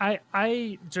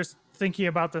I just thinking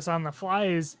about this on the fly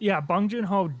is, Bong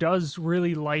Joon-ho does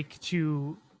really like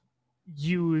to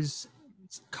use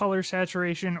color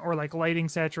saturation or like lighting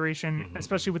saturation,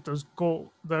 especially with those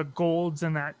the golds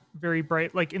and that very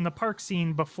bright, like in the park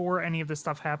scene before any of this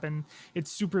stuff happened, it's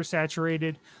super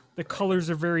saturated. The colors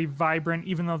are very vibrant,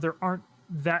 even though there aren't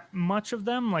that much of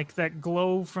them, like that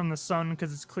glow from the sun,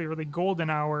 because it's clearly golden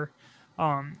hour.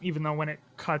 Even though when it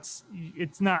cuts,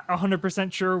 it's not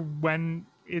 100% sure when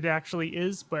it actually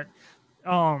is, but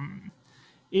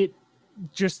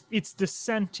its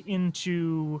descent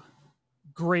into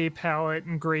gray palette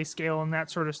and grayscale and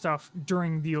that sort of stuff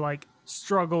during the like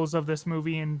struggles of this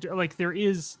movie, and like there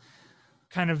is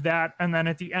kind of that, and then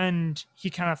at the end he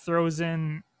kind of throws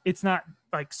in, it's not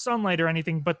like sunlight or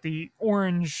anything, but the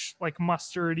orange like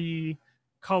mustardy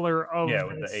color of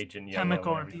with the agent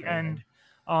chemical at the end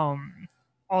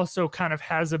also kind of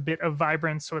has a bit of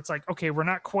vibrance. So it's like, okay, we're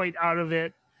not quite out of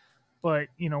it, but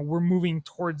you know, we're moving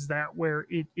towards that where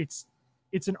it's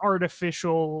an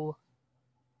artificial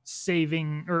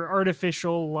saving or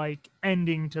artificial like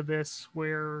ending to this,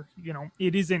 where, you know,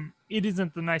 it isn't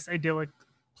the nice idyllic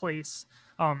place.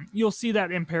 You'll see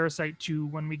that in Parasite 2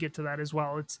 when we get to that as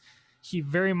well. He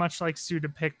very much likes to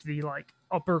depict the like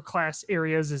upper class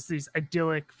areas as these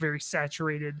idyllic, very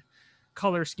saturated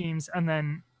color schemes, and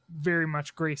then very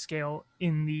much grayscale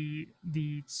in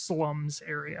the slums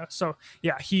area. So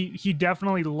yeah, he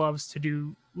definitely loves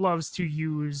to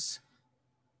use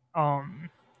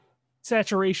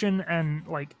saturation and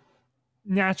like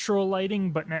natural lighting,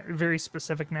 but very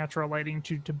specific natural lighting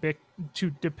to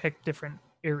depict different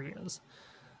areas.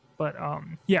 But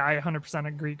yeah, I 100%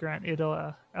 agree, Grant. It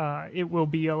will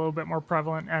be a little bit more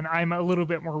prevalent, and I'm a little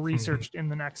bit more researched in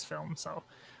the next film. So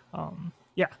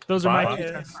yeah, those are my 2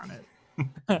 cents on it.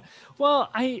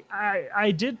 Well,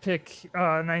 I did pick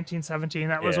 1917.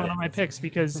 That was one of my picks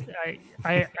because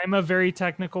I'm a very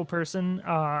technical person,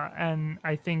 and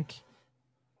I think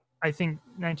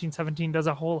 1917 does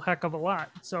a whole heck of a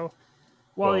lot. So,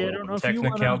 Wally, I don't know if you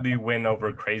want technicality win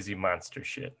over crazy monster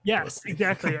shit. Yes,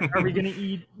 exactly. Are we going to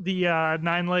eat the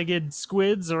 9-legged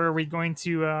squids, or are we going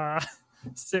to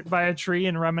sit by a tree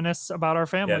and reminisce about our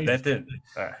families? Yeah, that didn't.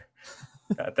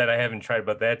 That I haven't tried,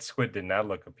 but that squid did not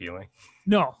look appealing.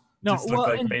 No. Just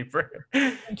looked like paper.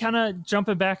 And kind of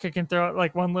jumping back, I can throw out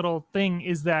like one little thing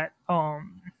is that all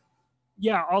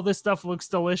this stuff looks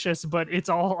delicious, but it's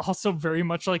all also very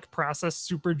much like processed,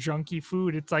 super junky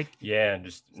food. It's like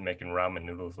just making ramen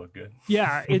noodles look good.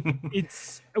 Yeah,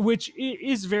 it's which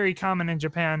is very common in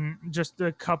Japan, just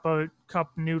a cup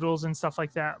noodles and stuff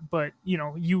like that. But you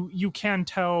know, you can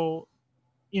tell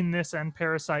in this and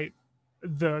Parasite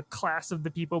the class of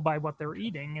the people by what they're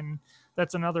eating, and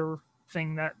that's another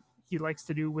thing that he likes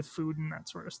to do with food and that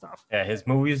sort of stuff. Yeah, his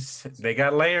movies, they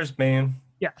got layers, man.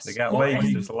 Yes, they got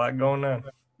layers. There's a lot going on.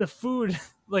 The food,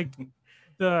 like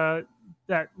that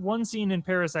one scene in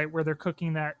Parasite where they're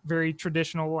cooking that very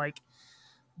traditional like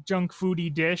junk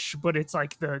foody dish, but it's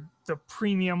like the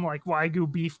premium like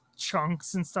Wagyu beef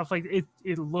chunks and stuff like it.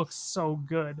 It looks so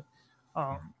good.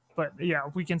 But yeah,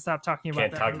 we can stop talking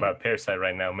about that. Can't talk about Parasite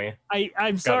right now, man.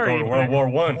 I'm sorry. Go to World War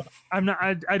One. I'm not.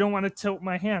 I don't want to tilt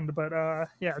my hand, but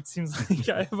yeah, it seems like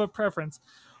I have a preference.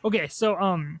 Okay, so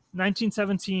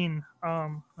 1917.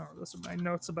 Those are my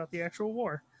notes about the actual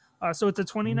war. So it's a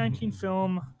 2019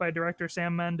 film by director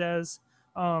Sam Mendes.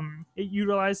 It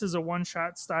utilizes a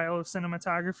one-shot style of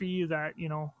cinematography that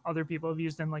other people have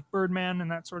used in like Birdman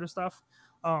and that sort of stuff.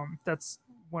 That's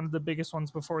one of the biggest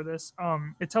ones before this.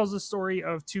 It tells the story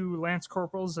of two lance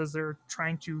corporals as they're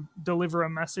trying to deliver a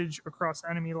message across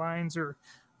enemy lines, or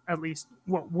at least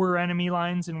what were enemy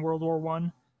lines in World War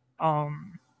One.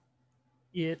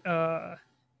 It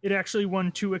actually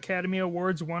won 2 Academy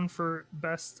Awards, one for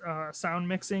best sound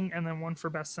mixing and then one for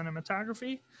best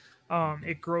cinematography.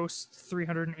 It grossed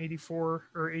 $384 or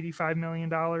 $85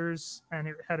 million, and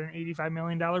it had an $85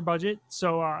 million budget.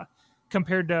 So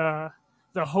compared to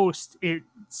The Host, it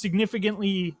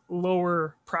significantly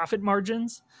lower profit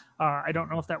margins. I don't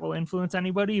know if that will influence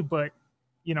anybody, but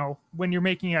when you're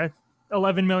making a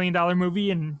 $11 million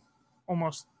movie and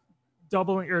almost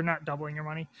doubling, or not doubling your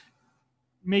money,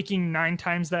 making 9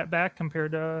 times that back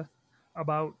compared to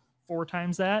about 4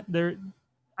 times that, there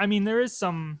is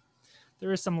some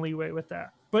leeway with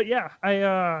that. But yeah,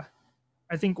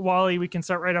 I think, Wally, we can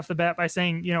start right off the bat by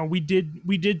saying, we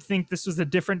did think this was a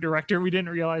different director. We didn't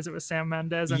realize it was Sam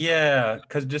Mendes. Yeah,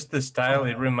 because just the style,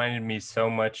 it reminded me so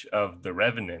much of The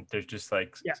Revenant. There's just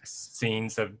like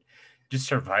scenes of just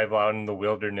survival out in the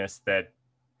wilderness that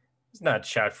is not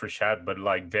shot for shot, but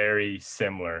like very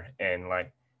similar. And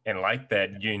like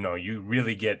that, you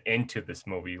really get into this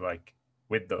movie like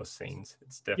with those scenes.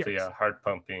 It's definitely a heart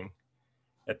pumping,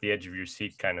 at the edge of your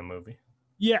seat kind of movie.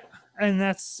 Yeah, and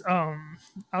that's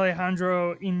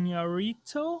Alejandro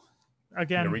Iñárritu.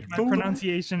 Again, my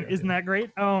pronunciation isn't that great.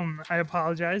 I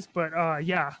apologize, but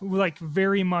yeah, like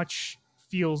very much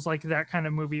feels like that kind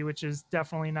of movie, which is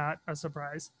definitely not a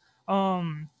surprise.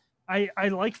 I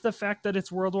like the fact that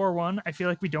it's World War One. I feel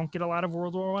like we don't get a lot of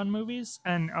World War One movies,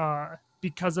 and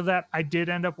because of that, I did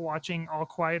end up watching All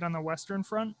Quiet on the Western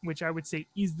Front, which I would say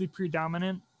is the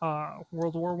predominant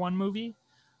World War One movie.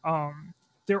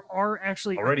 There are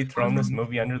actually already thrown this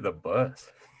movie under the bus.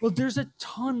 Well, there's a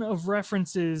ton of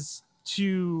references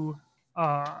to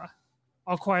All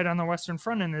Quiet on the Western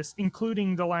Front in this,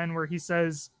 including the line where he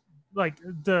says, like,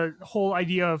 the whole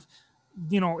idea of,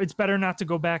 it's better not to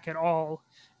go back at all.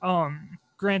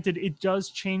 Granted, it does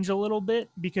change a little bit,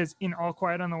 because in All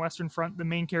Quiet on the Western Front, the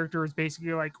main character is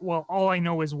basically like, well, all I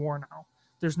know is war now.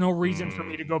 There's no reason for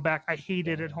me to go back. I hate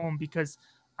it at home because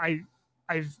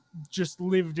I've just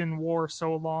lived in war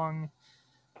so long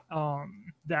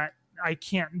that I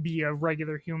can't be a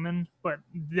regular human. But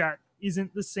that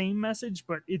isn't the same message.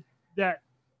 But that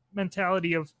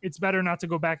mentality of it's better not to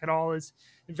go back at all is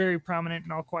very prominent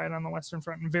in All Quiet on the Western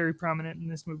Front, and very prominent in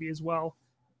this movie as well.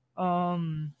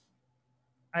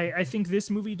 I think this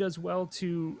movie does well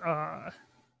to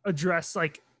address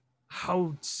like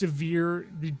how severe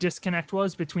the disconnect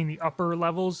was between the upper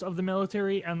levels of the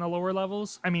military and the lower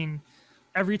levels. I mean,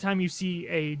 every time you see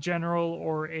a general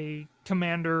or a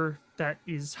commander that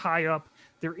is high up,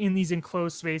 they're in these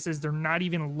enclosed spaces. They're not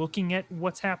even looking at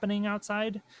what's happening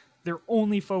outside. They're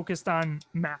only focused on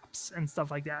maps and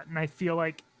stuff like that. And I feel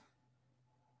like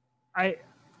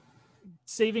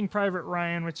Saving Private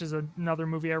Ryan, which is another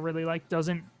movie I really like,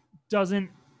 doesn't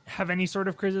have any sort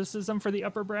of criticism for the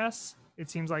upper brass. It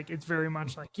seems like it's very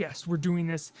much like, yes, we're doing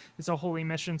this. It's a holy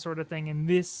mission sort of thing. And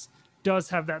this does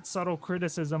have that subtle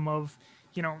criticism of,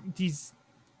 these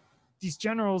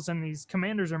generals and these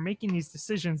commanders are making these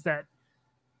decisions that,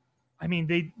 I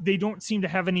mean, they don't seem to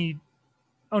have any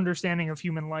understanding of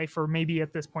human life, or maybe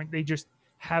at this point they just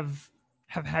have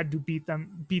had to beat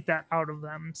that out of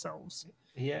themselves.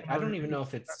 Yeah, I don't even know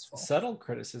if it's subtle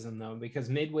criticism though, because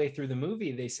midway through the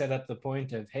movie they set up the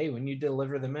point of, hey, when you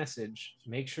deliver the message,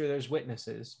 make sure there's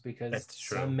witnesses, because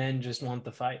some men just want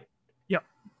the fight. Yep.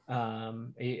 I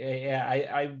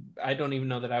don't even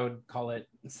know that I would call it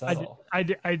subtle.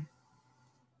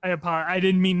 I apologize. I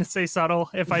didn't mean to say subtle.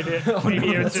 If I did,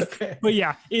 maybe it was just. Okay. But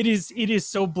yeah, it is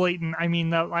so blatant. I mean,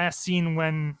 that last scene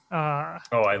when. I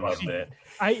loved it.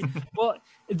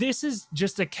 This is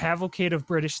just a cavalcade of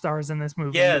British stars in this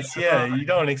movie. Yes, you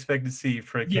don't expect to see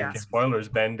freaking spoilers.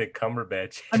 Benedict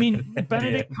Cumberbatch. I mean,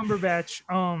 Benedict Cumberbatch.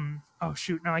 Oh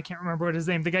shoot, now I can't remember what his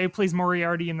name. The guy who plays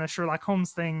Moriarty in the Sherlock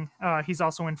Holmes thing. He's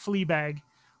also in Fleabag.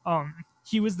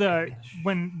 He was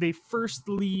when they first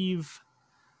leave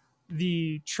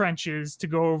the trenches to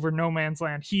go over no man's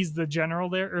land. He's the general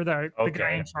there, or the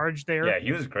guy in charge there. Yeah,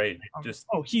 he was great.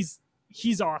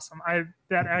 He's awesome.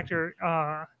 That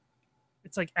actor.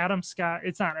 It's like Adam Scott.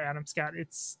 It's not Adam Scott.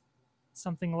 It's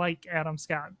something like Adam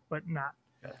Scott, but not.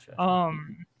 Gotcha.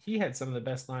 He had some of the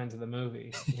best lines of the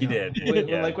movie. He did.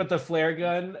 Like with the flare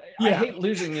gun. Yeah. I hate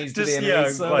losing these to the enemy.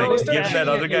 Give that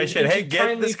other guy shit. Hey,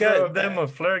 get this guy them a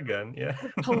flare gun. Yeah.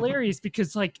 Hilarious,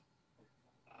 because like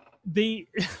they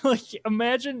like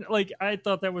imagine like I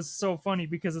thought that was so funny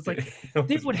because it's like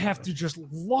they would have to just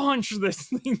launch this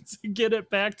thing to get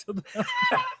it back to them.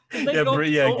 They go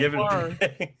so far.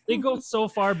 They go so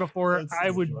far before I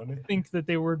would think that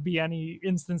there would be any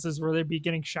instances where they'd be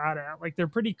getting shot at. Like they're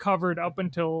pretty covered up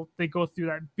until they go through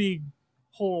that big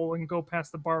hole and go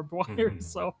past the barbed wire.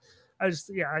 So I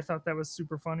thought that was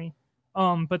super funny.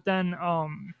 But then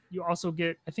you also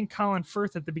get I think Colin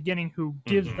Firth at the beginning who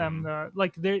gives them the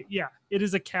like they it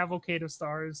is a cavalcade of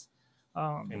stars.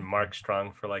 And Mark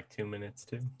Strong for like 2 minutes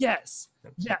too. Yes,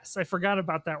 I forgot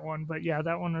about that one, but yeah,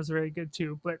 that one was very good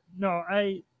too. But no,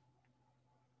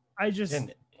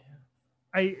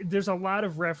 there's a lot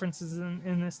of references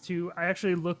in this too. I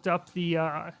actually looked up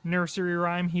the nursery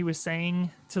rhyme he was saying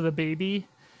to the baby,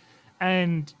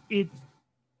 and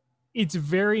it's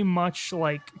very much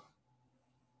like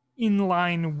in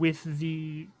line with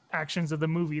the actions of the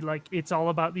movie. Like it's all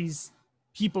about these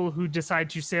people who decide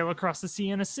to sail across the sea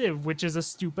in a sieve, which is a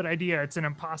stupid idea. It's an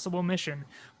impossible mission,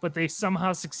 but they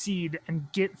somehow succeed and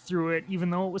get through it, even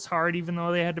though it was hard, even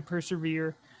though they had to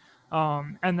persevere.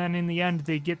 And then in the end,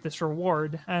 they get this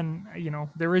reward. And,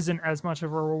 there isn't as much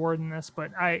of a reward in this, but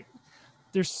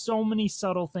there's so many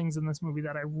subtle things in this movie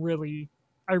that I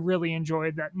really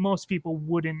enjoyed that most people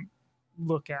wouldn't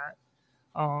look at.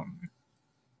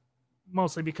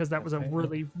 Mostly because that was a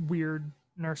really weird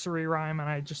nursery rhyme, and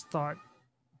I just thought,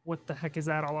 what the heck is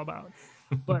that all about?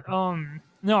 But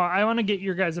no, I want to get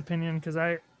your guys' opinion because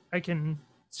I can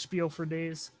spiel for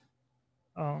days.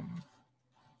 So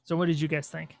what did you guys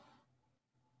think?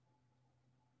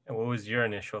 And what was your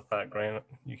initial thought, Grant?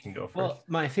 You can go first. Well,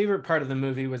 my favorite part of the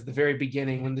movie was the very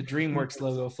beginning when the DreamWorks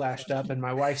logo flashed up and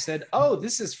my wife said, "Oh,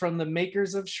 this is from the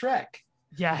makers of Shrek."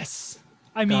 Yes.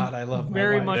 I mean, God, I love my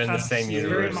very wife. much in the same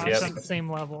universe, very much on the same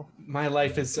level. My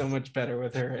life is so much better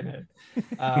with her in it.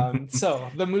 So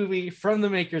the movie from the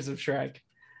makers of Shrek.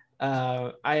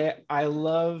 I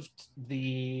loved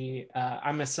the.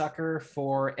 I'm a sucker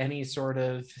for any sort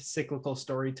of cyclical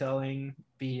storytelling,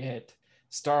 be it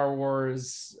Star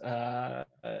Wars, the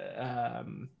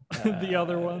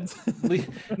other ones.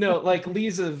 Like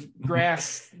Leaves of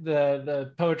Grass,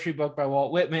 the poetry book by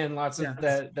Walt Whitman, lots of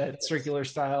that circular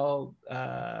style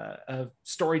of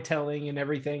storytelling and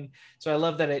everything. So I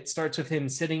love that it starts with him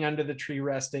sitting under the tree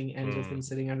resting, ends with him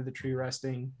sitting under the tree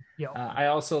resting. I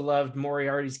also loved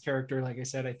Moriarty's character. Like I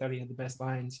said, I thought he had the best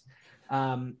lines.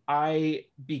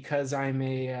 Because I'm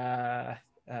an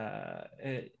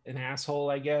asshole,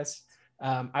 I guess.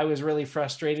 I was really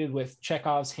frustrated with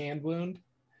Chekhov's hand wound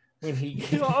when he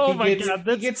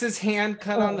gets his hand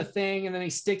cut on the thing and then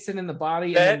he sticks it in the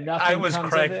body. And nothing I was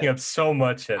cracking up so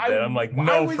much at that. I'm like,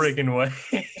 no freaking way.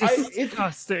 It's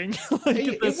disgusting.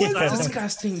 It was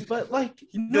disgusting, but like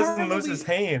he doesn't lose his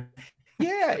hand.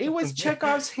 Yeah, it was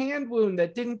Chekhov's hand wound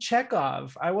that didn't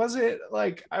Chekhov. I wasn't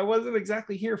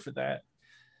exactly here for that.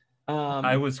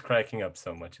 I was cracking up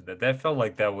so much of that. That felt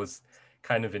like that was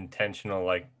kind of intentional,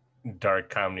 like dark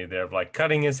comedy there of like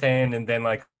cutting his hand and then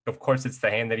like of course it's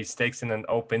the hand that he stakes in an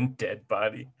open dead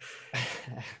body.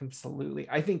 Absolutely.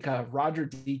 I think Roger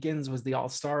Deakins was the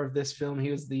all-star of this film. He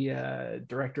was the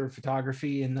director of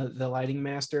photography and the lighting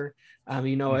master.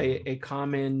 A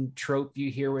common trope you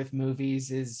hear with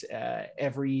movies is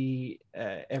every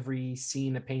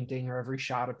scene a painting or every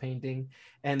shot a painting,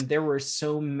 and there were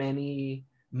so many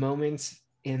moments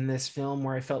in this film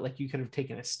where I felt like you could have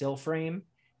taken a still frame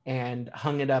and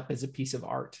hung it up as a piece of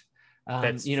art.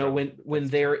 When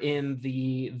they're in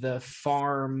the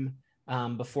farm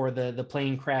before the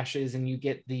plane crashes and you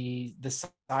get the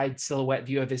side silhouette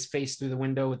view of his face through the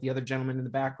window with the other gentleman in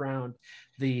the background,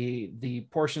 the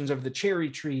portions of the cherry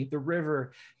tree, the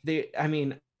river,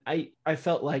 I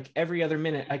felt like every other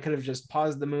minute I could have just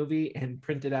paused the movie and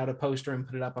printed out a poster and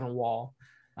put it up on a wall.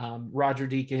 Roger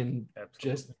Deakins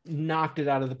just knocked it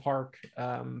out of the park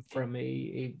from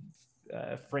a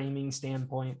framing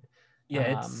standpoint.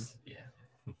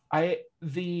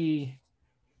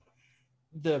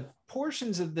 The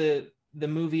portions of the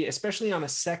movie, especially on a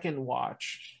second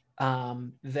watch,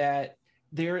 that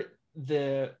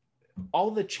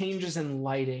all the changes in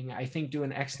lighting, I think, do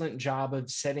an excellent job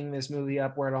of setting this movie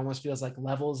up where it almost feels like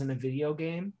levels in a video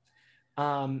game.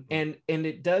 And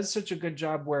it does such a good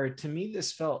job where, to me,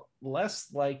 this felt less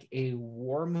like a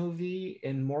war movie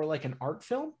and more like an art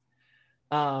film.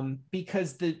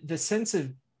 Because the sense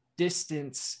of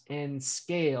distance and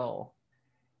scale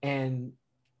and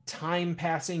time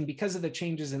passing because of the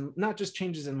changes in not just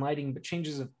changes in lighting, but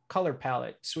changes of color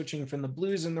palette, switching from the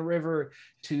blues in the river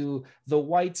to the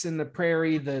whites in the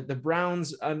prairie, the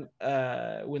browns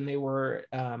when they were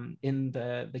in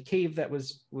the cave that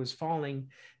was falling.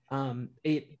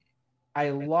 I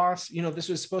lost, this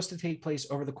was supposed to take place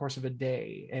over the course of a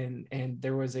day, and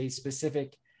there was a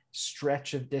specific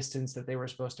stretch of distance that they were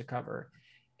supposed to cover.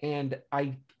 And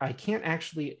I can't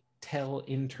actually tell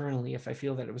internally if I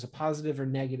feel that it was a positive or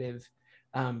negative.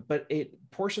 But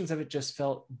portions of it just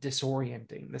felt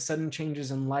disorienting. The sudden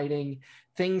changes in lighting,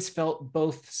 things felt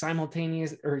felt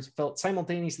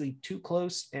simultaneously too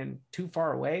close and too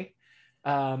far away.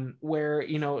 Where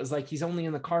it was like he's only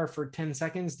in the car for 10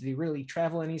 seconds. Did he really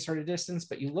travel any sort of distance?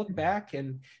 But you look back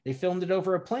and they filmed it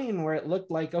over a plane where it looked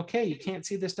like, okay, you can't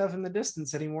see the stuff in the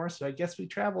distance anymore, so I guess we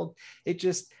traveled. It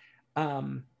just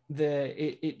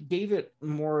it gave it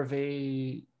more of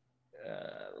a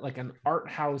like an art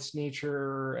house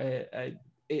nature,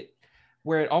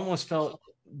 where it almost felt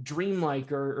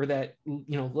dreamlike, or that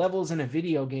levels in a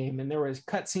video game, and there was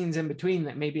cutscenes in between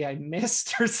that maybe I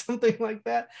missed or something like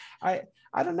that. I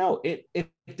don't know. It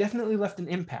definitely left an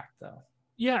impact though.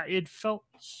 Yeah, it felt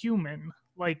human.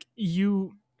 Like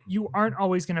you aren't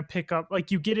always going to pick up,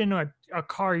 like you get into a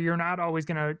car, you're not always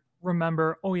going to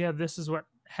remember, oh yeah, this is what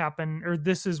happened, or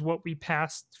this is what we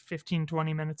passed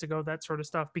 15-20 minutes ago, that sort of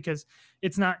stuff, because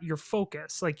it's not your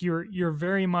focus. Like you're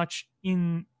very much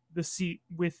in the seat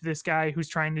with this guy who's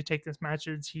trying to take this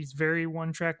message. He's very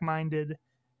one track minded,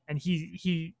 and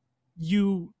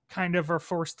you kind of are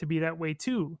forced to be that way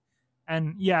too.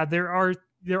 And yeah, there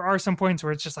are some points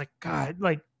where it's just like, God,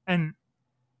 like, and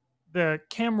the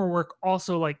camera work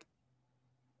also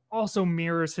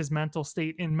mirrors his mental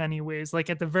state in many ways. Like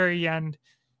at the very end,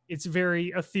 it's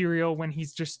very ethereal when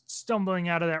he's just stumbling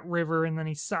out of that river, and then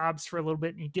he sobs for a little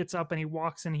bit, and he gets up and he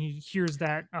walks, and he hears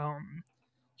that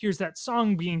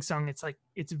song being sung. It's like,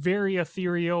 it's very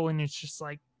ethereal, and it's just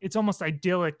like, it's almost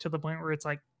idyllic to the point where it's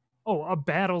like, oh, a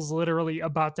battle's literally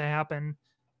about to happen,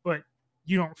 but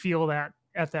you don't feel that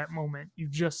at that moment. You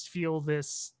just feel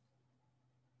this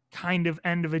kind of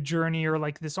end of a journey, or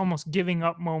like this almost giving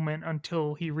up moment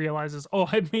until he realizes, oh,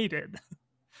 I made it.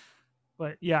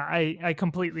 But yeah, I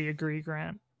completely agree,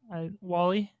 Grant.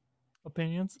 Wally,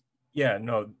 opinions? Yeah,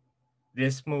 no,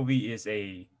 this movie is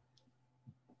a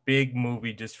big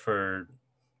movie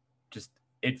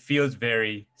it feels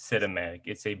very cinematic.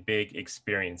 It's a big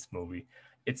experience movie.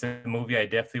 It's a movie I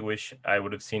definitely wish I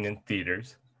would have seen in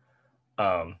theaters.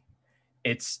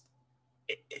 It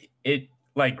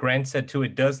like Grant said too,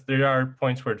 there are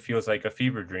points where it feels like a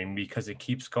fever dream, because it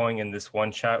keeps going in this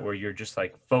one shot where you're just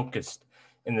like focused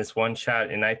in this one shot.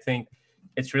 And I think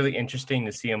it's really interesting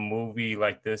to see a movie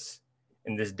like this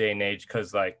in this day and age,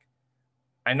 because like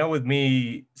I know with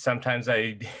me, sometimes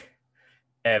I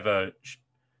have a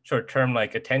short-term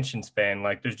like attention span.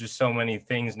 Like there's just so many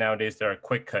things nowadays that are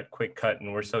quick cut,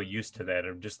 and we're so used to that,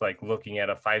 of just like looking at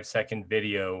a 5-second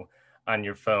video on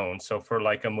your phone. So for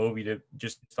like a movie to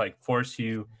just like force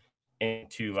you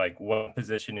into like one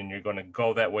position, and you're going to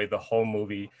go that way the whole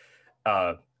movie,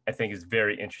 I think is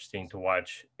very interesting to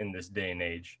watch in this day and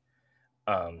age.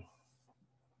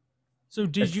 So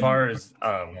as far as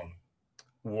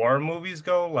war movies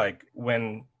go, like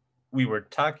when we were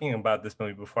talking about this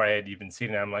movie before I had even seen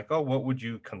it, I'm like, oh, what would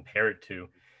you compare it to?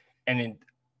 And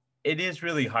it is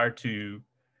really hard to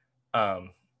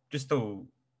just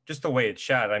the way it's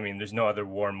shot. I mean, there's no other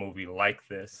war movie like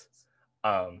this.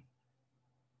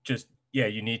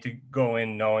 You need to go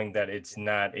in knowing that it's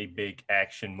not a big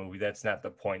action movie. That's not the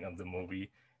point of the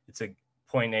movie. It's a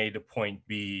point A to point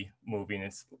B movie,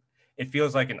 and it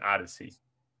feels like an odyssey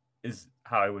is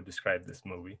how I would describe this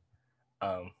movie.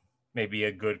 Maybe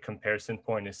a good comparison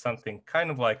point is something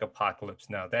kind of like Apocalypse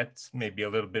Now. That's maybe a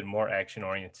little bit more action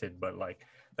oriented, but like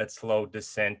that slow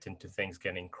descent into things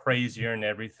getting crazier and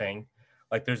everything.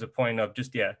 Like there's a point of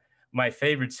just, my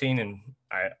favorite scene, and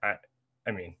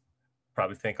I mean,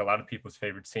 probably think a lot of people's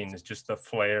favorite scene is just the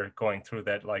flare going through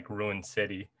that like ruined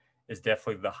city is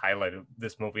definitely the highlight of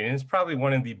this movie. And it's probably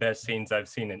one of the best scenes I've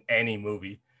seen in any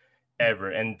movie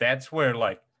ever. And that's where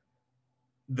like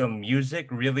the music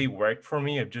really worked for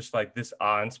me, of just like this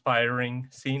awe-inspiring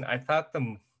scene. I thought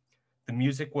the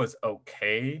music was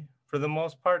okay for the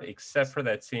most part, except for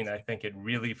that scene. I think it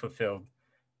really fulfilled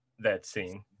that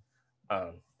scene.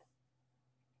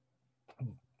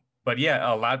 But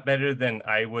yeah, a lot better than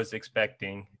I was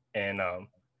expecting. And I'm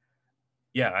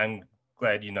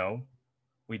glad,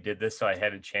 we did this, so I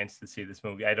had a chance to see this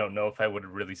movie. I don't know if I would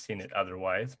have really seen it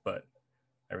otherwise, but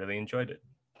I really enjoyed it.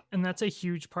 And that's a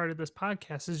huge part of this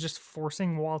podcast, is just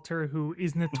forcing Walter, who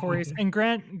is notorious. And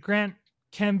Grant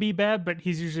can be bad, but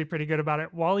he's usually pretty good about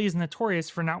it. Wally is notorious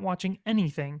for not watching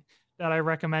anything that I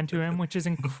recommend to him, which is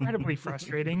incredibly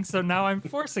frustrating. So now I'm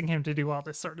forcing him to do all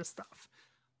this sort of stuff.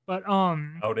 But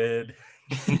Outed.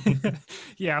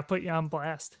 Yeah, put you on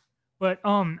blast. But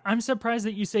I'm surprised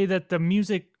that you say that the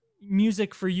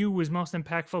music for you was most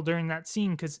impactful during that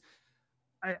scene, because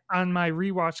on my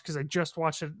rewatch, because I just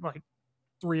watched it like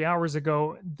 3 hours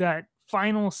ago, that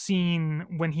final scene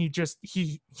when he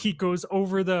goes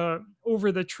over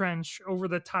the trench, over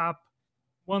the top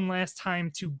one last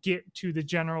time to get to the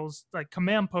general's like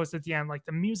command post at the end, like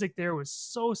the music there was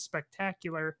so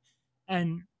spectacular.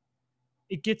 And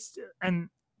it gets, and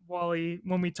Wally,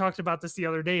 when we talked about this the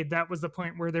other day, that was the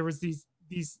point where there was these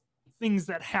things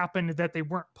that happened that they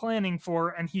weren't planning for,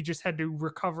 and he just had to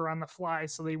recover on the fly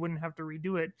so they wouldn't have to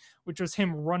redo it, which was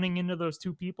him running into those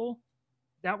two people.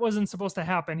 That wasn't supposed to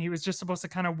happen. He was just supposed to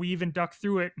kind of weave and duck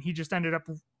through it, and he just ended up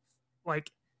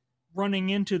like running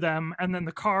into them, and then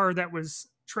the car that was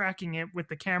tracking it with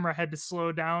the camera had to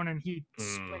slow down, and he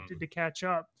sprinted to catch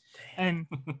up. And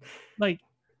like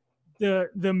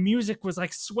the music was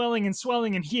like swelling and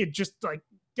swelling, and he had just like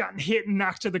gotten hit and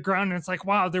knocked to the ground, and it's like,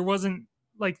 wow, there wasn't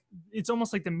like, it's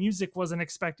almost like the music wasn't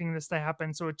expecting this to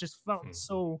happen, so it just felt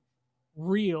so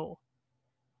real.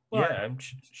 But, yeah, I'm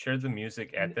sure the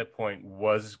music at that point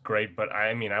was great, but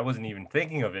I mean, I wasn't even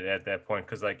thinking of it at that point,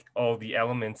 because like all the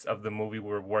elements of the movie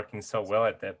were working so well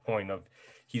at that point. Of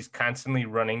he's constantly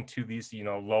running to these, you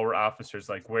know, lower officers,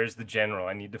 like, where's the general?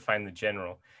 I need to find the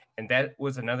general. And that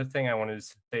was another thing I wanted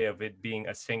to say, of it being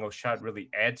a single shot really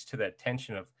adds to that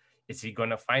tension of, is he going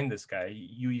to find this guy?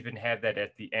 You even have that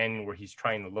at the end where he's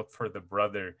trying to look for the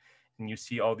brother, and you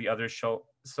see all the other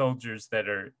soldiers that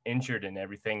are injured and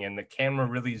everything, and the camera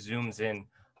really zooms in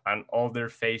on all their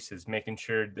faces, making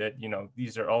sure that, you know,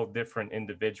 these are all different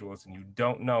individuals, and you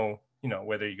don't know, you know,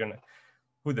 whether you're gonna,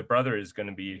 who the brother is going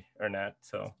to be or not.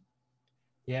 So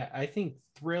yeah, I think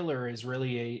thriller is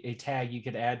really a tag you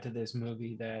could add to this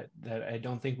movie that I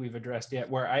don't think we've addressed yet,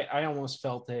 where I almost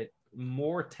felt it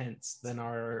more tense than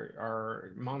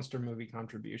our monster movie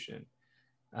contribution.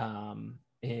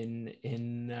 In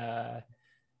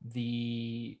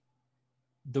the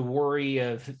worry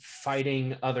of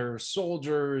fighting other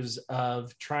soldiers,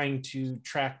 of trying to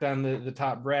track down the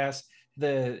top brass,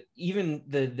 even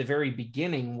the very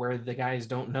beginning where the guys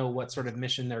don't know what sort of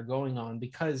mission they're going on,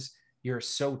 because you're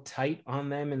so tight on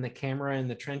them in the camera in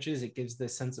the trenches, it gives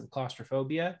this sense of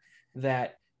claustrophobia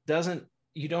that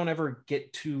you don't ever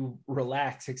get to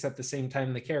relax except the same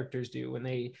time the characters do, when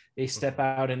they step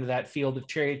out into that field of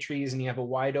cherry trees and you have a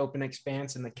wide open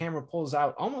expanse and the camera pulls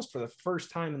out almost for the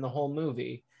first time in the whole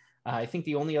movie. I think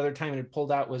the only other time it had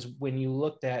pulled out was when you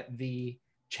looked at the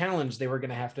challenge they were going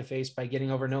to have to face by getting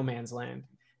over no man's land.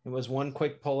 It was one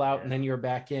quick pull out and then you're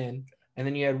back in. And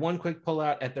then you had one quick pull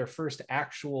out at their first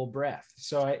actual breath.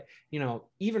 So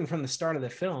even from the start of the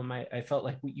film, I felt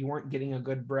like you weren't getting a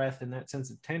good breath, and that sense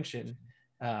of tension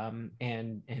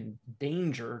and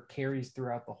danger carries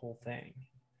throughout the whole thing.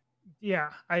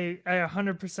 Yeah, I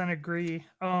 100% agree.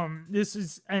 This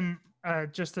is, and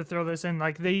just to throw this in,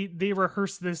 like they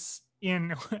rehearsed this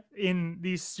in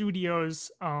these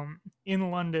studios in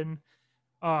London.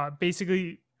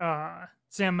 Basically,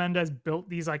 Sam Mendes built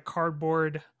these like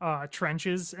cardboard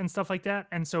trenches and stuff like that,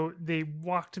 and so they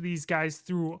walked these guys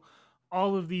through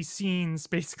all of these scenes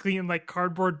basically in like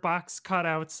cardboard box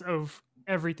cutouts of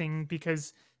everything,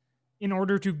 because in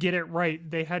order to get it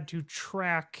right, they had to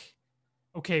track,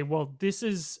 okay, well, this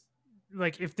is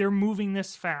like, if they're moving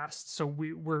this fast, so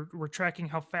we're tracking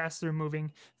how fast they're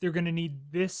moving, they're going to need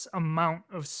this amount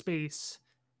of space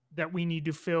that we need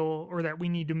to fill, or that we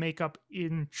need to make up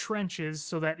in trenches,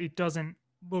 so that it doesn't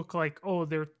look like, oh,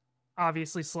 they're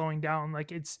obviously slowing down.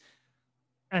 Like, it's,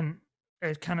 and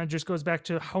it kind of just goes back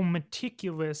to how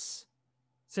meticulous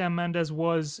Sam Mendes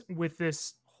was with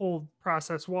this whole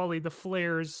process. Wally, the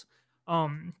flares,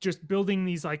 just building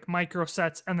these like micro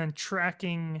sets and then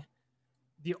tracking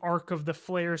the arc of the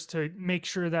flares to make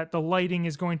sure that the lighting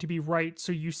is going to be right,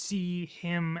 so you see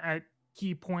him at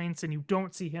key points and you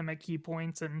don't see him at key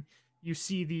points, and you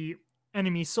see the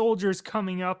enemy soldiers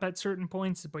coming up at certain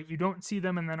points but you don't see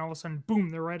them, and then all of a sudden,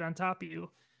 boom, they're right on top of you.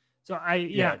 So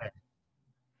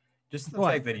just the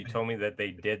fact that you told me that they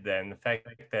did that, and the fact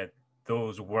that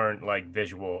those weren't like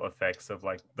visual effects of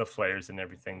like the flares and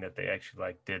everything, that they actually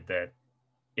like did that,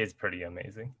 is pretty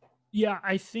amazing. Yeah,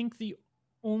 I think the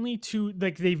only two,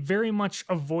 like, they very much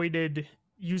avoided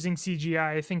using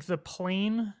CGI. I think the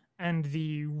plane and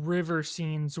the river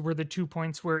scenes were the 2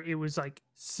 points where it was like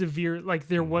severe, like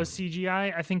there was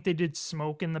CGI. I think they did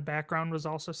smoke in the background was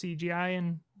also CGI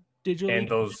and digitally. And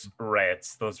those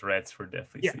rats were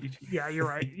definitely CGI. Yeah, you're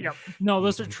right. Yep. No,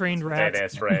 those are trained rats.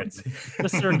 Badass rats. The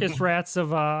circus rats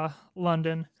of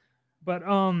London. But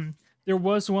there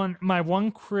was my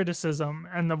one criticism,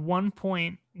 and the one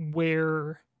point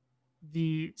where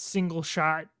the single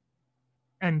shot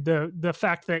and the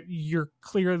fact that you're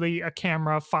clearly a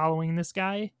camera following this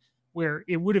guy, where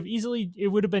it would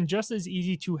have been just as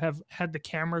easy to have had the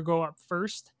camera go up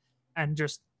first and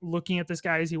just looking at this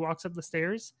guy as he walks up the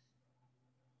stairs.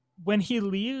 When he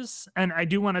leaves, and I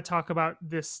do want to talk about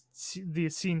the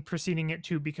scene preceding it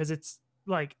too, because it's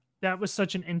like that was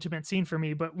such an intimate scene for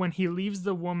me. But when he leaves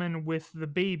the woman with the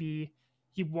baby,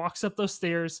 he walks up those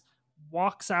stairs,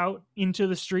 walks out into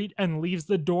the street, and leaves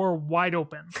the door wide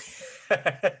open.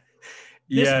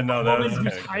 Yeah, no, that was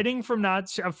woman who's hiding from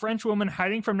Nazis, a French woman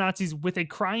hiding from Nazis with a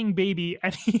crying baby,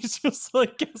 and he's just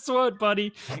like, "Guess what,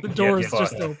 buddy? The door is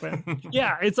just open."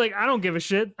 Yeah, it's like, I don't give a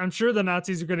shit. I'm sure the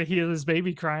Nazis are going to hear this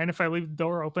baby crying if I leave the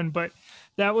door open. But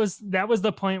that was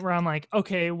the point where I'm like,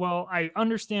 okay, well, I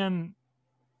understand.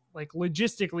 Like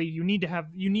logistically, you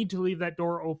need to leave that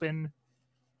door open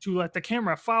to let the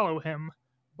camera follow him.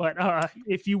 But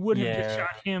if you would have just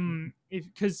shot him,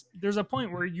 because there's a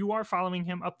point where you are following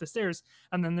him up the stairs,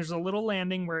 and then there's a little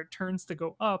landing where it turns to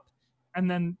go up,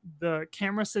 and then the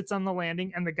camera sits on the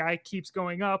landing, and the guy keeps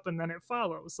going up, and then it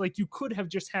follows. Like, you could have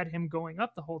just had him going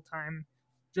up the whole time,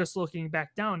 just looking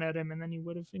back down at him, and then you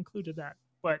would have included that.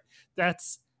 But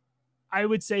I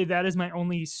would say that is my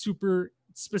only super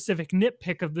specific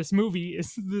nitpick of this movie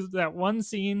is that one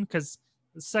scene, because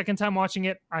the second time watching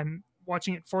it, I'm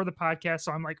watching it for the podcast,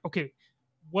 so I'm like, okay,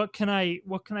 what can I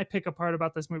pick apart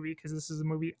about this movie, because this is a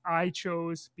movie I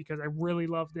chose because I really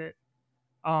loved it,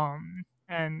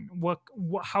 and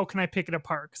how can I pick it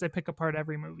apart, because I pick apart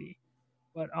every movie.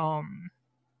 But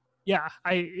yeah,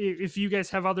 if you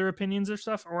guys have other opinions or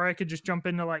stuff, or I could just jump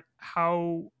into like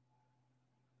how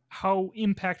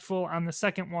impactful on the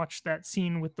second watch that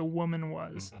scene with the woman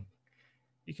was.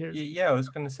 Because yeah, I was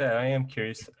gonna say, I am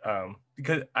curious,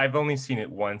 because I've only seen it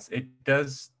once. It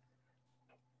does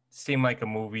seem like a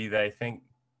movie that I think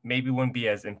maybe wouldn't be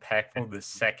as impactful the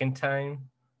second time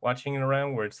watching it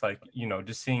around, where it's like,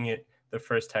 just seeing it the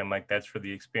first time, like that's for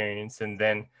the experience. And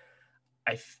then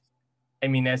I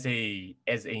mean, as a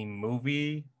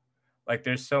movie, like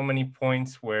there's so many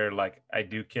points where like I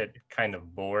do get kind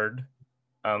of bored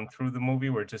through the movie,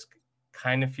 where it just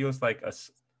kind of feels like a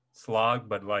slog.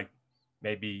 But like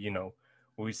maybe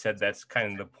we said that's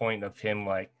kind of the point of him,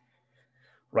 like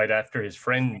right after his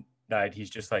friend died, he's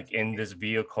just like in this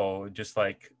vehicle, just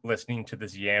like listening to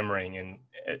this yammering, and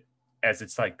as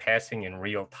it's like passing in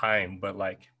real time. But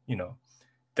like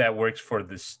that works for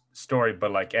this story. But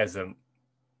like as a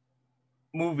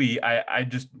movie, I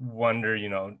just wonder,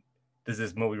 does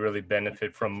this movie really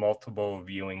benefit from multiple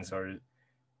viewings, or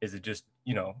is it just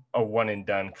a one and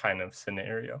done kind of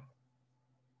scenario?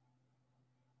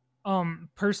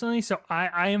 Personally, so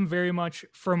I am very much,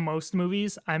 for most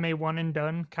movies, I'm a one and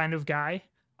done kind of guy.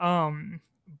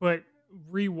 But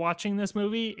rewatching this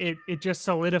movie, it just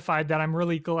solidified that I'm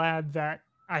really glad that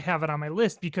I have it on my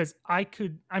list, because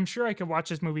I'm sure I could watch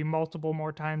this movie multiple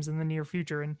more times in the near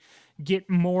future and get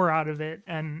more out of it.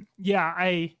 And yeah,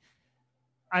 I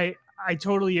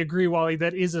totally agree, Wally,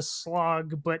 that is a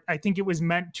slog, but I think it was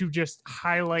meant to just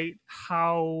highlight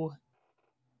how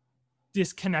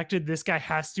disconnected this guy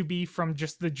has to be from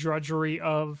just the drudgery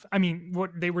of, I mean,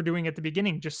 what they were doing at the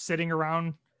beginning, just sitting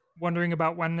around wondering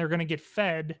about when they're going to get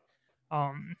fed.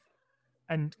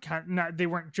 And kind of not, they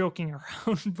weren't joking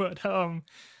around, but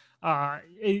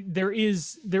there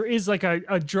is like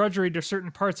a drudgery to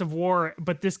certain parts of war,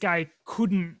 but this guy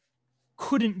couldn't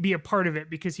be a part of it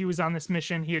because he was on this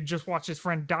mission. He had just watched his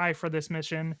friend die for this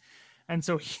mission, and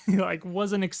so he like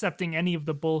wasn't accepting any of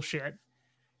the bullshit.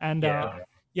 And I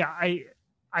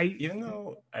even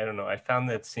though I don't know, I found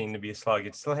that scene to be a slog,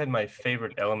 it still had my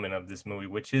favorite element of this movie,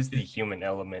 which is the human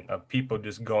element of people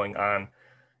just going on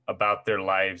about their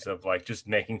lives, of like just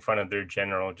making fun of their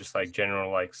general, just like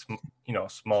general, like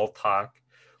small talk.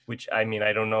 Which, I mean,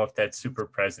 I don't know if that's super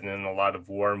present in a lot of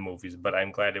war movies, but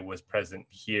I'm glad it was present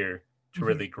here to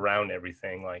really ground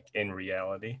everything like in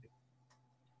reality.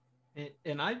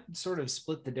 And I sort of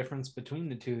split the difference between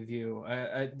the two of you.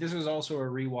 This was also a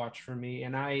rewatch for me,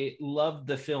 and I loved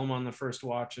the film on the first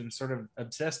watch and sort of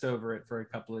obsessed over it for a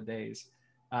couple of days,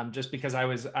 just because I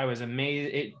was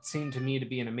amazed. It seemed to me to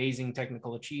be an amazing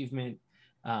technical achievement.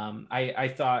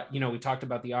 I thought, we talked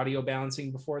about the audio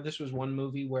balancing before. This was one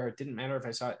movie where it didn't matter if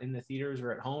I saw it in the theaters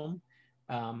or at home.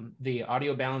 The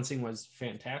audio balancing was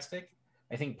fantastic.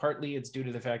 I think partly it's due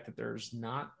to the fact that there's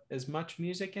not as much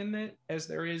music in it as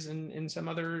there is in some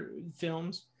other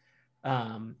films.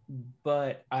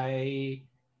 But I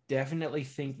definitely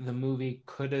think the movie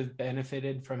could have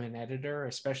benefited from an editor,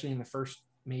 especially in the first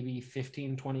maybe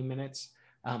 15, 20 minutes.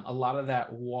 A lot of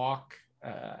that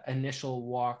initial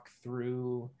walk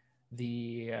through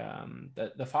the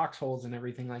foxholes and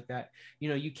everything like that,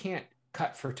 you can't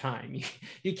cut for time.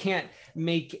 You can't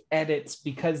make edits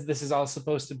because this is all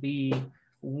supposed to be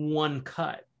one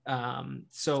cut.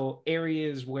 So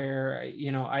areas where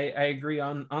I agree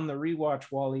on the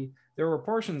rewatch, Wally, there were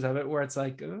portions of it where it's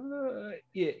like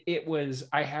it was,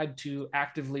 I had to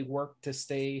actively work to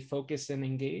stay focused and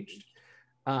engaged,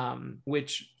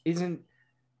 which isn't,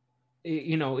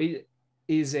 it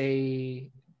is a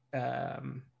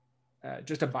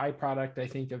just a byproduct, I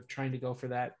think, of trying to go for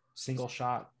that single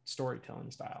shot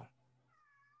storytelling style.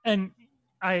 And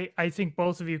I think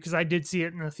both of you, because I did see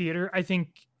it in the theater, I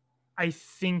think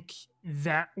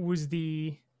that was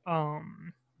the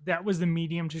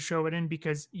medium to show it in,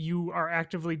 because you are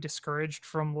actively discouraged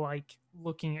from like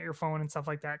looking at your phone and stuff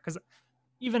like that. Because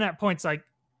even at points like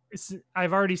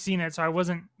I've already seen it, so I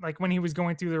wasn't like, when he was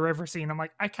going through the river scene, I'm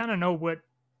like, I kind of know what,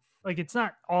 like, it's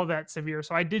not all that severe.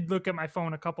 So I did look at my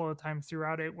phone a couple of times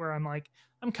throughout it where I'm like,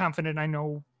 I'm confident I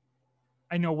know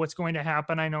what's going to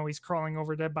happen. I know he's crawling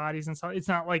over dead bodies and stuff. It's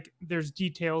not like there's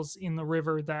details in the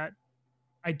river that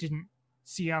I didn't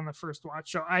see on the first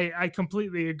watch. So I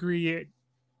completely agree.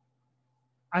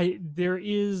 There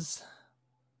is,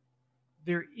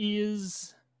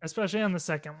 especially on the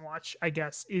second watch, I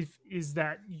guess, is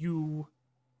that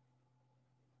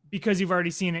because you've already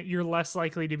seen it, you're less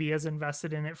likely to be as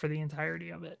invested in it for the entirety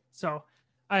of it. So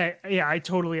I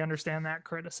totally understand that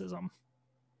criticism.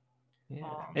 Yeah.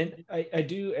 And I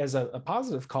do, as a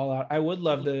positive call out, I would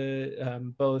love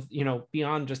the both,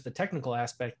 beyond just the technical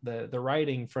aspect, the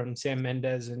writing from Sam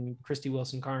Mendes and Christy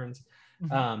Wilson Carnes.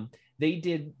 Mm-hmm.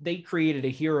 They created a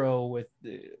hero with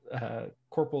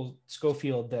Corporal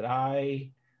Schofield that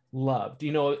I loved.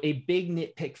 A big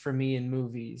nitpick for me in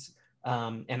movies.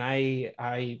 And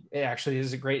I actually, this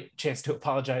is a great chance to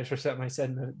apologize for something I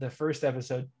said in the first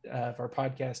episode of our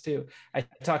podcast too. I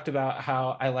talked about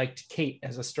how I liked Kate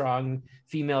as a strong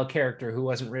female character who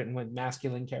wasn't written with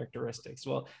masculine characteristics.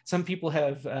 Well, some people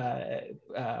have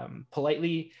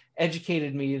politely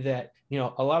educated me that,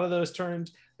 a lot of those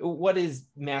terms, what is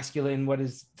masculine, what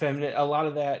is feminine, a lot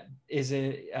of that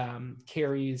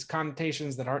carries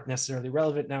connotations that aren't necessarily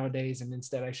relevant nowadays, and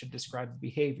instead I should describe the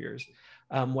behaviors.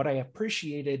 What I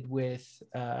appreciated with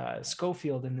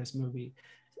Schofield in this movie,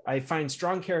 I find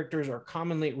strong characters are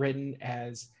commonly written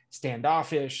as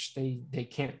standoffish. They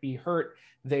can't be hurt.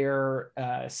 They're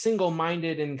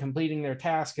single-minded in completing their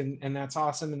task, and that's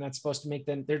awesome. And that's supposed to make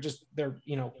them, they're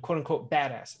quote unquote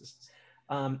badasses.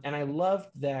 And I loved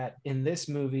that in this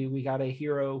movie we got a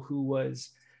hero who was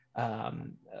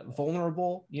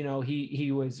vulnerable.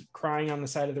 He was crying on the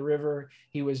side of the river.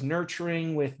 He was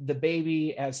nurturing with the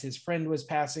baby as his friend was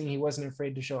passing. He wasn't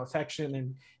afraid to show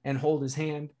affection and hold his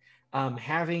hand.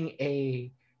 Having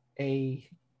a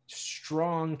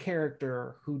strong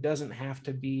character who doesn't have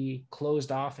to be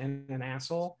closed off and an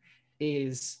asshole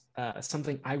is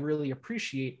something I really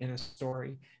appreciate in a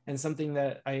story, and something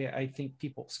that I think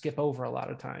people skip over a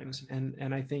lot of times.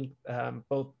 And I think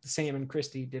both Sam and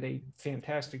Christy did a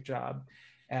fantastic job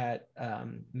at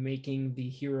making the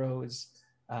heroes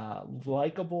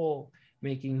likable,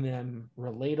 making them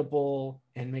relatable,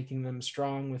 and making them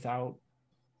strong without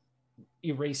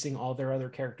erasing all their other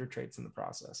character traits in the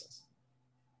process.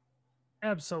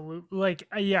 Absolutely. Like,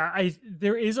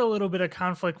 there is a little bit of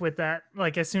conflict with that.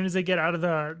 Like, as soon as they get out of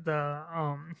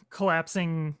the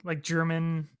collapsing like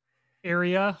German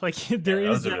area, like there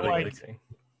is that, really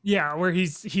like, where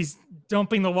he's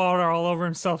dumping the water all over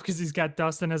himself because he's got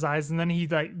dust in his eyes, and then he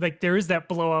like there is that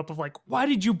blow up of like, why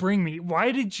did you bring me?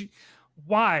 Why did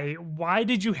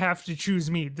you have to choose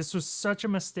me? This was such a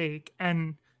mistake.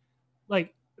 And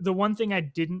like, the one thing I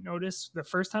didn't notice the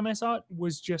first time I saw it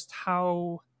was just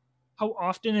how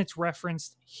often it's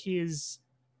referenced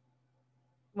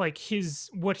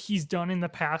what he's done in the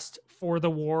past for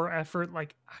the war effort.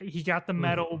 Like, he got the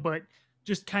medal, but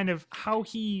just kind of how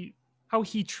he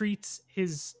treats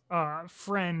his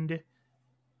friend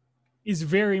is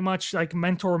very much like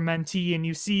mentor mentee, and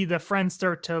you see the friend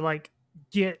start to like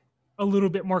get a little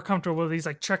bit more comfortable. He's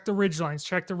like, check the ridge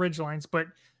lines, but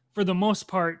for the most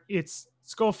part it's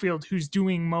Schofield who's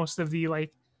doing most of the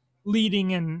like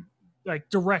leading and like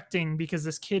directing, because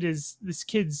this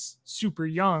kid's super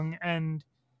young. And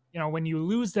when you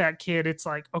lose that kid, it's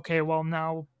like, okay, well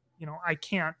now I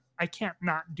can't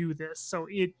not do this. So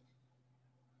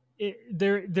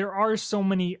there are so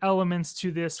many elements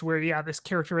to this where this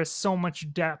character has so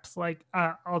much depth. Like,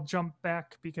 I'll jump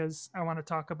back because I want to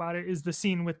talk about it, is the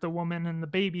scene with the woman and the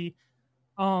baby.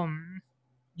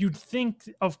 You'd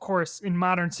think, of course, in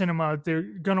modern cinema they're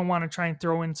gonna want to try and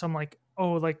throw in some like,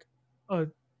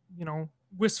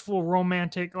 wistful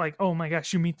romantic, like, oh my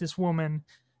gosh, you meet this woman,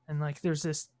 and like there's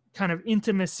this kind of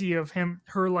intimacy of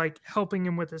her like helping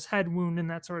him with his head wound and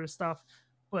that sort of stuff.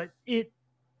 But it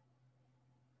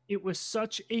was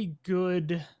such a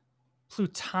good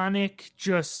platonic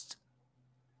just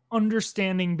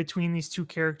understanding between these two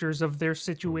characters of their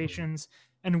situations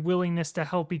and willingness to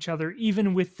help each other,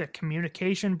 even with the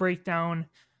communication breakdown.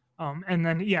 And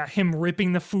then, yeah, him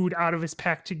ripping the food out of his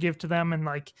pack to give to them. And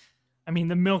like, I mean,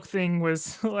 the milk thing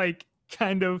was like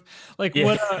kind of like Yeah.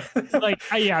 what a, like,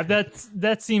 yeah,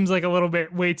 that seems like a little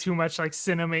bit way too much like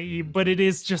cinema-y, but it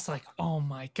is just like, oh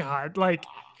my God. Like,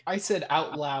 I said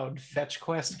out loud, "Fetch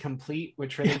quest complete,"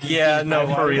 which really Yeah, no,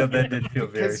 my for real, wife. that did feel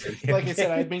very Because, good. like I said,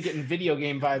 I'd been getting video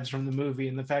game vibes from the movie,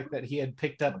 and the fact that he had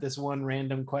picked up this one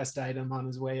random quest item on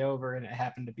his way over, and it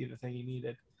happened to be the thing he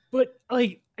needed. but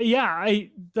like, yeah,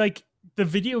 I like the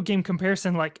video game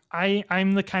comparison. Like,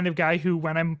 I'm the kind of guy who,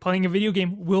 when I'm playing a video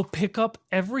game, will pick up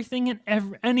everything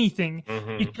and anything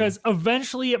Mhm. because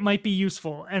eventually it might be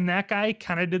useful. And that guy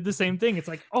kind of did the same thing. It's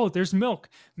like, oh, there's milk.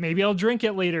 Maybe I'll drink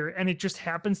it later. And it just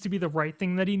happens to be the right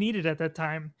thing that he needed at that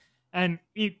time. And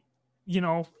it, you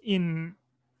know, in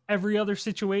every other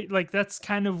situation, like that's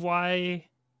kind of why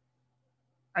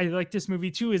I like this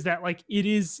movie too, is that like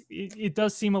it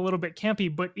does seem a little bit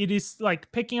campy, but it is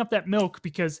like picking up that milk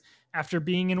because after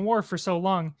being in war for so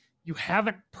long, you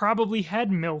haven't probably had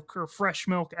milk or fresh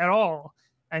milk at all.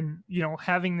 And you know,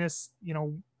 having this, you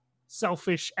know,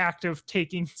 selfish act of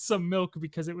taking some milk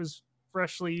because it was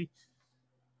freshly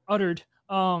uttered,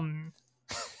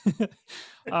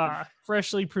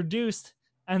 freshly produced,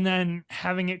 and then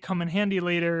having it come in handy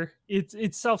later,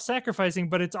 it's self-sacrificing,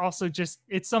 but it's also just,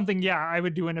 it's something, yeah, I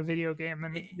would do in a video game.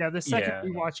 And yeah, the second Yeah.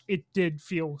 rewatch, it did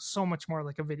feel so much more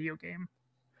like a video game.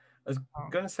 I was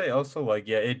gonna say also, like,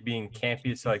 yeah, it being campy,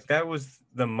 it's like that was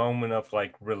the moment of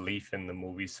like relief in the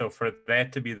movie. So for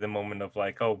that to be the moment of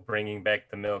like, oh, bringing back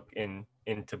the milk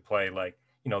into play, like,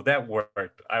 you know, that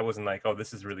worked. I wasn't like, oh,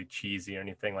 this is really cheesy or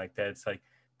anything like that. It's like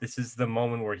this is the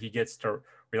moment where he gets to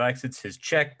relax. It's his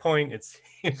checkpoint. It's,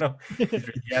 you know, he's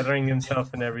regathering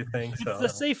himself and everything. It's So the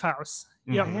safe house.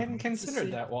 I Yep. hadn't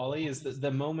considered that, Wally, is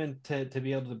the moment to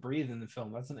be able to breathe in the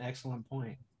film. That's an excellent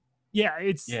point. Yeah,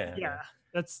 it's Yeah.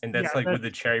 that's And that's yeah, like that- with the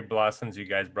cherry blossoms you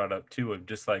guys brought up too, of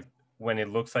just like when it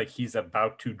looks like he's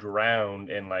about to drown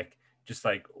and like just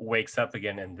like wakes up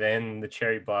again, and then the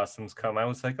cherry blossoms come. I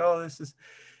was like, oh, this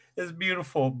is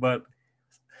beautiful, but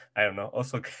I don't know,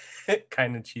 also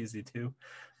kind of cheesy too,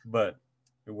 but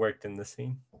it worked in the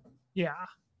scene. yeah.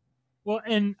 Well,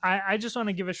 and I just want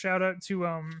to give a shout out to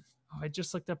I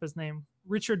just looked up his name,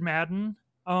 Richard Madden,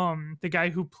 the guy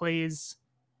who plays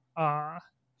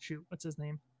shoot, what's his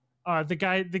name?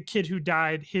 The kid who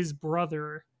died, his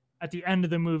brother at the end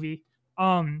of the movie.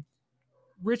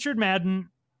 Richard Madden,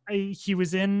 he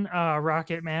was in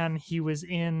Rocket Man, he was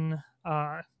in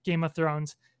Game of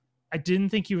Thrones. I didn't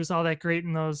think he was all that great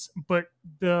in those, but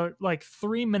the like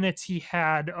 3 minutes he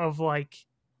had of like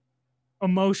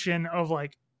emotion of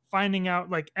like finding out,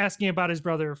 like asking about his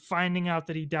brother, finding out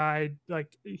that he died,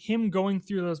 like him going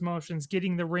through those motions,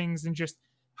 getting the rings, and just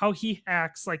how he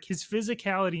acts, like his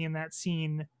physicality in that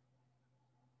scene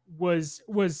was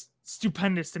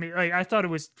stupendous to me. Like I thought it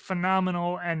was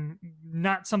phenomenal and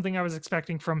not something I was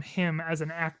expecting from him as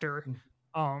an actor.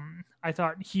 I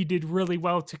thought he did really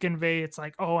well to convey, it's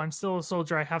like, oh, I'm still a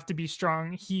soldier, I have to be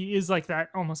strong. He is like that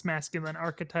almost masculine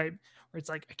archetype where it's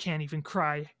like, I can't even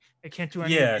cry, I can't do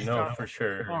anything. Yeah, no, for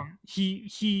sure.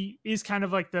 He is kind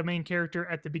of like the main character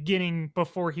at the beginning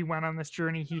before he went on this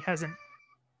journey. He hasn't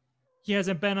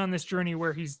been on this journey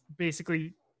where he's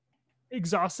basically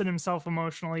exhausted himself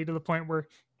emotionally to the point where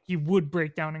he would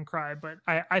break down and cry. But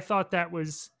I thought that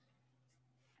was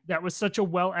such a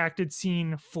well acted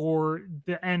scene for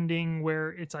the ending where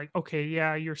it's like, okay,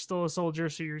 yeah, you're still a soldier,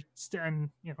 so you're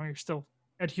you're still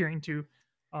adhering to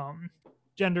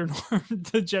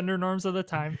the gender norms of the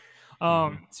time.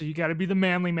 So you got to be the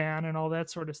manly man and all that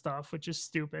sort of stuff, which is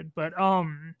stupid. But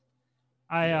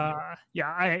I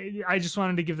just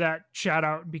wanted to give that shout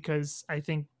out because I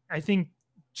think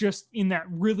just in that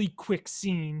really quick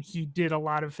scene, he did a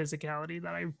lot of physicality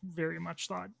that I very much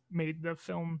thought made the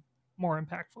film more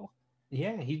impactful.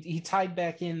 Yeah, he tied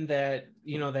back in that,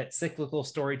 that cyclical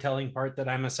storytelling part that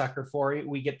I'm a sucker for.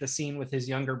 We get the scene with his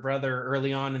younger brother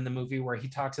early on in the movie where he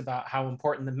talks about how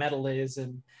important the metal is,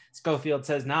 and Schofield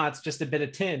says, nah, it's just a bit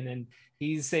of tin. And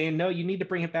he's saying, no, you need to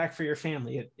bring it back for your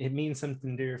family. It means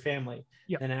something to your family.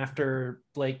 Yep. And after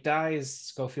Blake dies,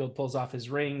 Schofield pulls off his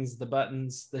rings, the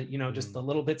buttons, just the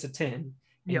little bits of tin,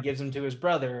 and Yep. gives them to his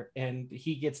brother, and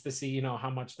he gets to see, how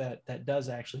much that does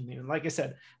actually mean. And like I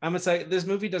said, this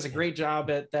movie does a great job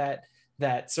at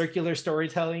that circular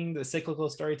storytelling, the cyclical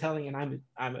storytelling, and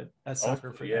I'm a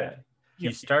sucker for that.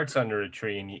 He starts under a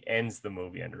tree and he ends the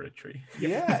movie under a tree.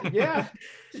 Yeah.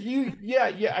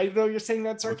 I know you're saying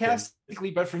that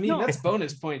sarcastically, but for me, that's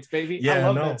bonus points, baby. Yeah, I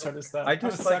love that sort of stuff. I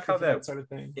just like how that sort of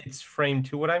thing. It's framed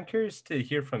too. What I'm curious to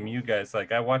hear from you guys,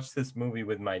 like I watched this movie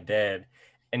with my dad,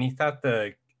 and he thought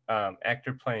the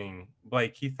actor playing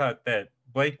Blake, he thought that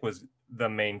Blake was the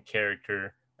main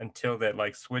character until that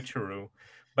like switcheroo.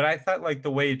 But I thought like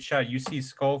the way it's shot, you see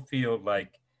Schofield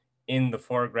like in the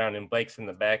foreground and Blake's in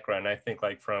the background. I think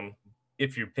like from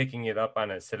if you're picking it up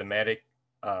on a cinematic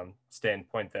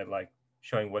standpoint, that like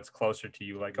showing what's closer to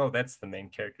you, like, oh, that's the main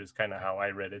character is kind of how I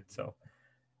read it. So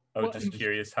I was just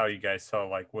curious how you guys saw,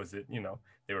 like, was it,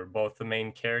 they were both the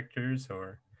main characters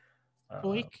or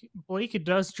Blake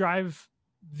does drive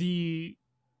the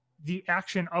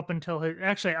action up until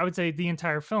actually I would say the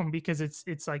entire film, because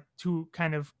it's like to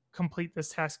kind of complete this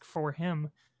task for him.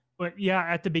 But yeah,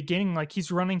 at the beginning, like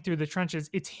he's running through the trenches,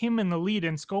 it's him in the lead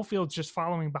and Schofield's just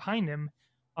following behind him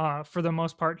for the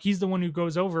most part. He's the one who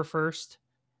goes over first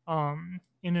in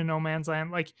a no man's land.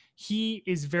 Like he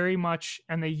is very much,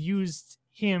 and they used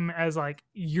him as like,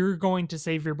 you're going to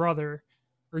save your brother,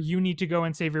 or you need to go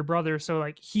and save your brother. So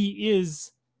like he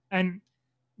is, and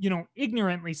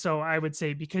ignorantly so, I would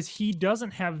say, because he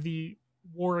doesn't have the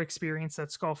war experience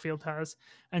that Schofield has.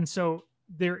 And so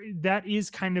that is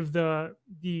kind of the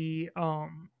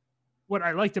what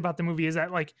I liked about the movie is that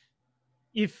like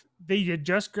if they had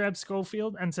just grabbed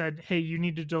Schofield and said, hey, you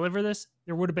need to deliver this,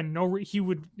 there would have been he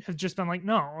would have just been like,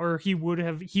 no, or he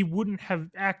wouldn't have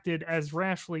acted as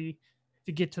rashly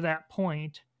to get to that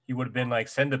point. He would have been like,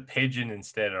 send a pigeon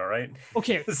instead, all right?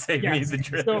 Okay. Save me the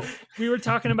trip. So we were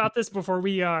talking about this before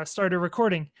we started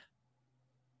recording.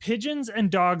 Pigeons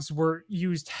and dogs were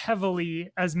used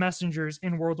heavily as messengers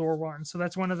in World War I. So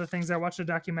that's one of the things. I watched a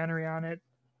documentary on it.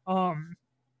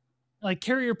 Like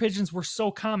carrier pigeons were so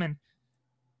common.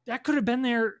 That could have been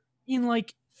there in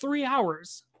like 3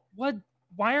 hours. Why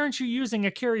aren't you using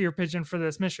a carrier pigeon for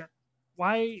this mission?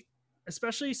 Why,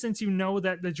 especially since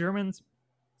that the Germans,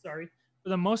 for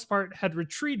the most part, had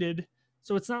retreated.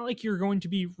 So it's not like you're going to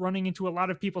be running into a lot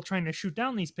of people trying to shoot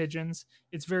down these pigeons.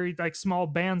 It's very like small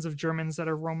bands of Germans that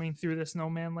are roaming through this no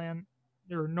man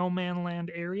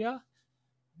land area.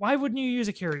 Why wouldn't you use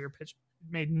a carrier pigeon?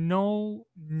 It made no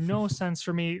sense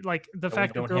for me. Like the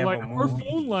fact that they're like, our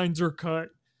phone lines are cut.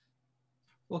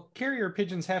 Well, carrier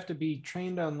pigeons have to be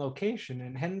trained on location,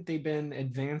 and hadn't they been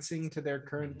advancing to their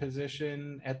current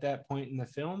position at that point in the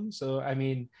film? So, I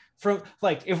mean, from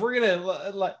like, if we're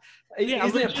gonna,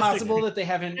 isn't it possible that they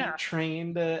haven't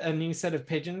trained a new set of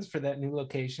pigeons for that new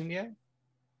location yet?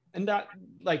 And not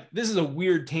like this is a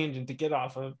weird tangent to get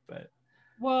off of, but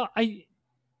well, I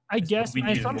guess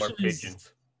my assumption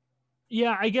is,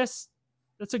 I guess.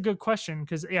 That's a good question,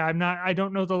 because I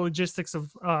don't know the logistics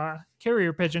of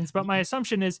carrier pigeons, but my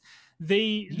assumption is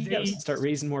they start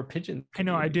raising more pigeons. I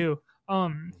know I do.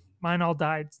 Mine all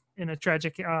died in a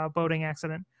tragic boating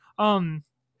accident.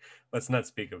 Let's not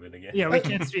speak of it again. Yeah, we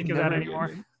can't speak of that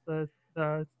anymore. The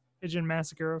pigeon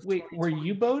massacre of. Wait, were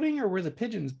you boating or were the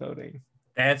pigeons boating?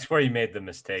 That's where he made the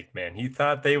mistake, man. He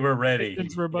thought they were ready.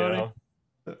 Pigeons were boating.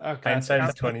 Okay. Hindsight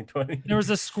is 2020. There was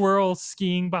a squirrel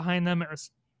skiing behind them. It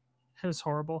was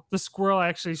horrible. The squirrel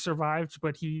actually survived,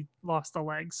 but he lost a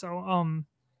leg. So,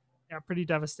 pretty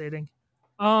devastating.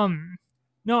 But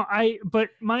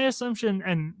my assumption,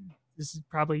 and this is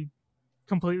probably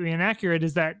completely inaccurate,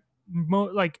 is that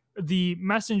like the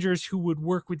messengers who would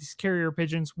work with these carrier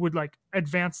pigeons would like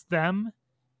advance them,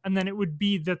 and then it would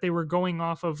be that they were going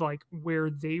off of like where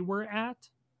they were at.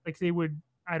 Like they would,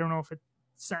 I don't know.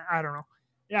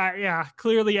 Yeah.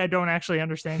 Clearly, I don't actually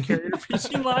understand carrier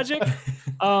pigeon logic.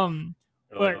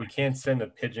 But we can't send a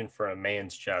pigeon for a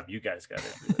man's job. You guys got to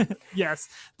do it. Yes,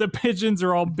 the pigeons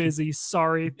are all busy.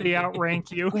 Sorry, they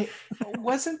outrank you. Wait,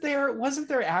 wasn't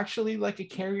there actually like a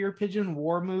carrier pigeon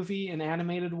war movie, an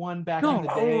animated one back in the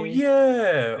day? Oh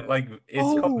yeah, like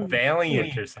it's called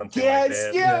Valiant or something. Yes,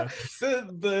 like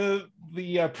that.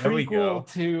 The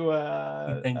prequel to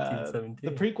 1917.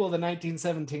 The prequel to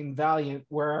 1917 Valiant,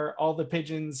 where all the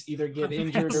pigeons either get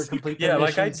injured or complete their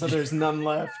mission, so there's none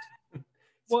left.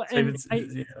 Well, and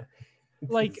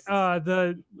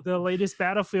the latest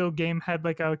Battlefield game had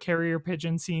like a carrier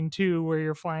pigeon scene too, where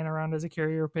you're flying around as a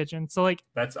carrier pigeon. So like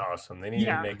that's awesome. They need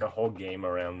to make a whole game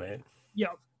around that.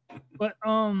 Yeah, but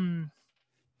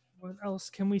what else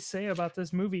can we say about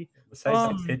this movie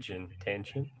besides the pigeon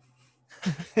tangent?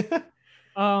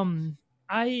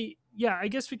 I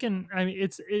guess we can. I mean,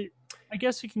 I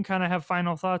guess we can kind of have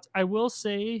final thoughts. I will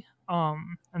say,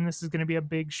 and this is going to be a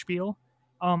big spiel.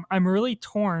 I'm really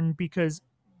torn because,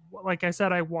 like I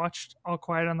said, I watched All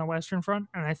Quiet on the Western Front,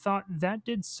 and I thought that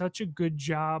did such a good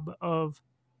job of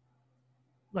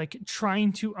like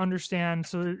trying to understand.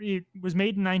 So it was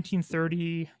made in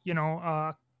 1930,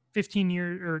 15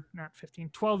 years, or not 15,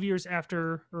 12 years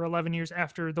after, or 11 years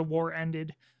after the war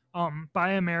ended,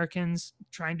 by Americans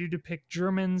trying to depict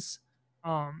Germans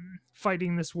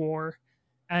fighting this war.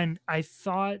 And I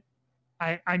thought,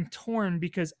 I'm torn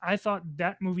because I thought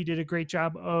that movie did a great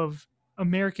job of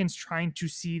Americans trying to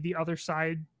see the other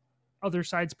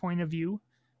side's point of view,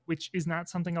 which is not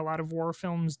something a lot of war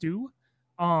films do.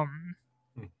 Um,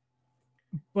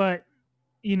 but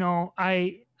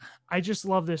I just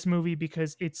love this movie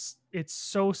because it's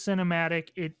so cinematic.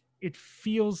 It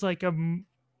feels like a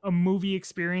movie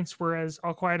experience, whereas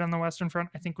All Quiet on the Western Front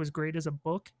I think was great as a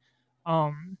book.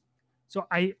 um so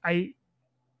I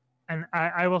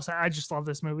will say I just love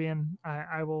this movie, and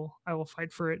I will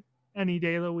fight for it any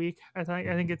day of the week. I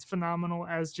think it's phenomenal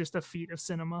as just a feat of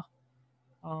cinema.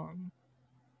 um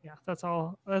yeah, that's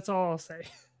all I'll say.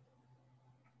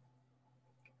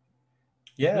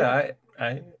 Yeah,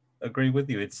 I agree with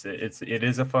you. It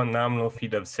is a phenomenal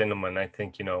feat of cinema, and I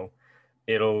think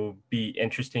it'll be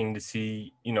interesting to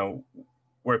see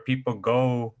where people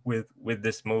go with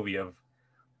this movie of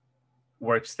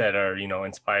works that are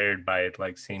inspired by it,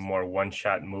 like seeing more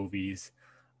one-shot movies.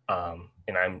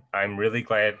 And I'm really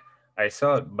glad I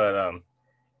saw it, but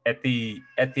at the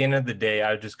end of the day,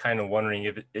 I was just kind of wondering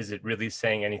if is it really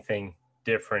saying anything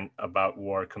different about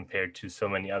war compared to so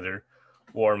many other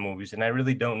war movies, and I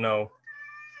really don't know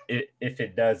if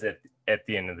it does at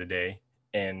the end of the day,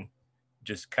 and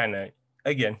just kind of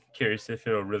again curious if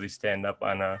it'll really stand up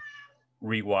on a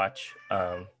rewatch.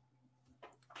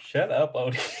 Shut up,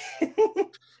 Odie.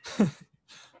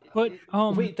 But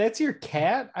Wait, that's your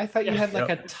cat? I thought you had like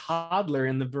Yep. a toddler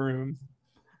in the room.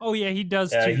 oh yeah, he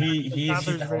does Yeah, too. he's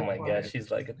Toddler's oh very my quiet. gosh,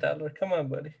 he's like a toddler. Come on,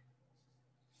 buddy.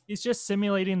 He's just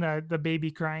simulating the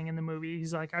baby crying in the movie.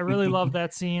 He's like, I really love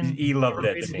that scene. He loved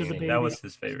that Related to the scene. baby. That was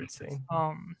his favorite scene.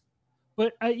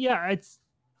 But yeah, it's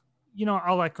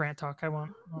I'll let Grant talk. I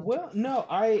won't. Well, no,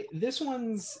 this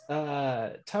one's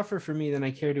tougher for me than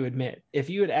I care to admit. If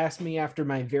you had asked me after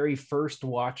my very first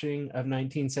watching of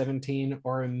 1917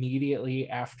 or immediately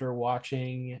after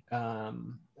watching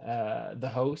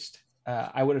The Host,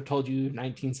 I would have told you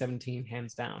 1917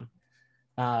 hands down.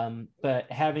 But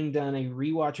having done a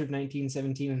rewatch of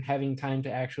 1917 and having time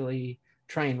to actually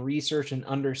try and research and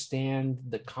understand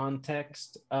the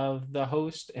context of The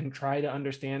Host and try to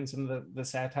understand some of the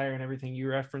satire and everything you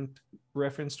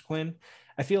referenced, Quinn,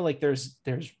 I feel like there's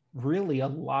really a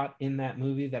lot in that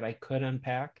movie that I could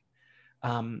unpack.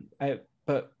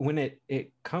 But when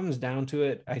it comes down to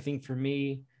it, I think for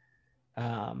me,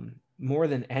 more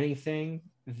than anything,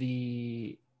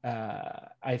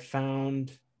 I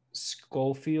found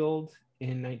Schofield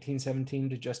in 1917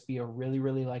 to just be a really,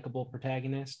 really likable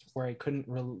protagonist, where I couldn't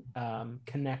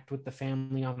connect with the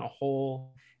family on a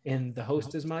whole in The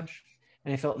Host as much.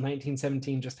 And I felt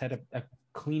 1917 just had a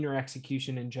cleaner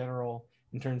execution in general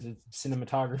in terms of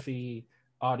cinematography,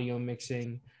 audio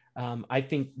mixing. I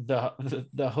think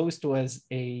the Host was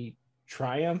a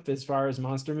triumph as far as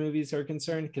monster movies are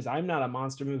concerned, because I'm not a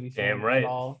monster movie fan at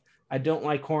all. I don't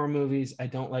like horror movies. I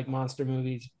don't like monster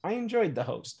movies. I enjoyed The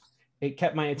Host. It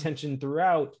kept my attention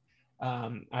throughout.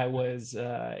 I was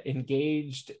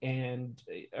engaged and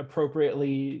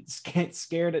appropriately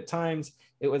scared at times.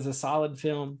 It was a solid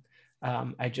film.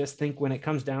 I just think when it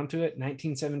comes down to it,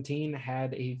 1917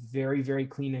 had a very, very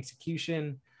clean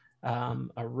execution,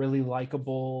 a really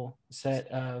likable set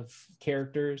of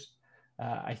characters.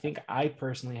 I think I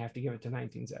personally have to give it to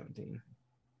 1917.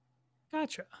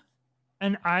 Gotcha.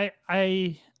 And I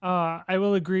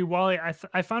will agree, Wally.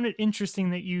 I found it interesting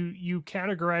that you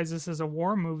categorize this as a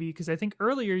war movie, because I think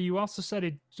earlier you also said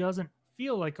it doesn't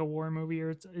feel like a war movie,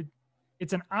 or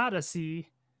it's an odyssey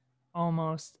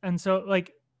almost. And so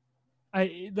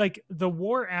I like the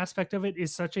war aspect of it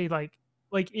is such a like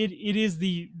it is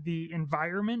the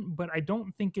environment, but I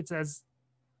don't think it's as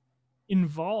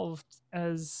involved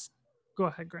as. Go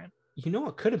ahead, Grant. You know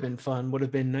what could have been fun would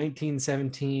have been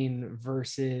 1917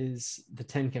 versus the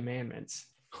Ten Commandments.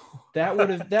 That would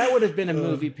have been a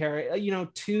movie pair.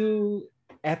 Two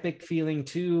epic feeling,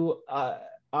 two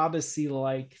Odyssey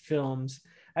like films.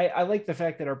 I like the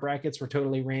fact that our brackets were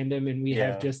totally random and we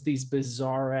have just these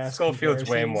bizarre ass. Schofield's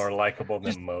way more likable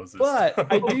than Moses. But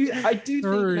I do think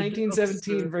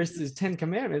 1917 versus 10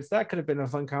 Commandments, that could have been a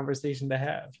fun conversation to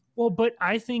have. Well, but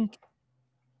I think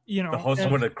you know, The host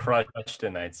and- would have crushed A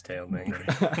Knight's Tale, man.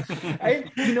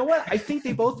 You know what? I think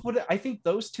they both would. I think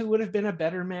those two would have been a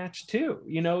better match too.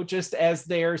 You know, just as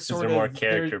they're sort They're of more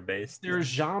character based. They're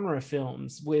genre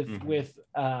films with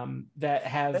that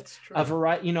have That's true. a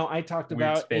variety. You know, I talked Weird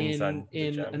about spins in on the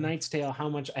A genre. Knight's Tale how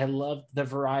much I loved the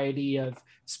variety of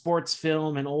sports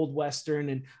film and old western,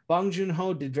 and Bong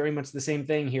Joon-ho did very much the same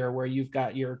thing here, where you've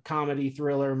got your comedy,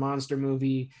 thriller, monster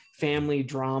movie, family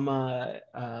drama,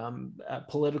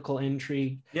 political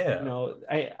intrigue. Yeah. You know,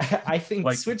 I think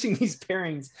Like- switching these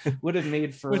pairings would have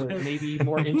made for maybe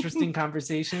more interesting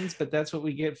conversations, but that's what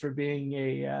we get for being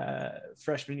a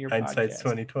freshman year Hindsight's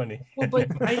podcast. 2020. well, but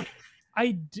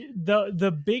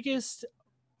the biggest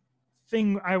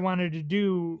thing I wanted to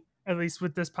do, at least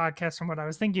with this podcast, from what I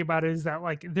was thinking about, is that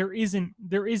like there isn't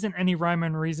any rhyme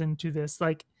and reason to this.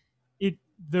 Like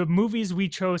the movies we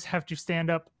chose have to stand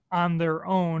up on their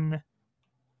own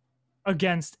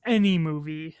against any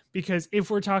movie, because if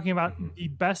we're talking about the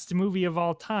best movie of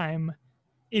all time,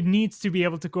 it needs to be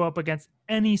able to go up against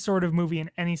any sort of movie in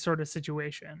any sort of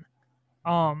situation.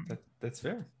 That's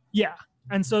fair. Yeah.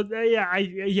 And so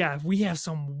we have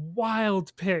some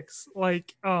wild picks,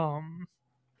 like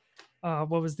what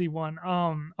was the one?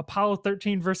 Apollo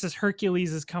 13 versus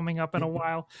Hercules is coming up in a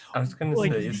while. I was gonna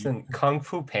Like- say, isn't Kung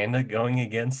Fu Panda going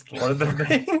against Lord of the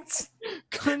Rings?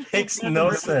 Kung Fu Makes Panda no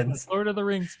versus sense. Lord of the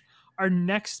Rings. Our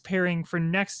next pairing for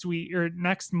next week or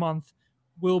next month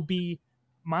will be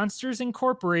Monsters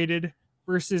Incorporated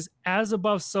versus As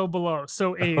Above, So Below.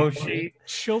 So a shit.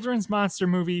 children's monster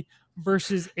movie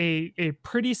versus a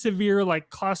pretty severe, like,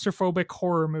 claustrophobic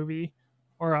horror movie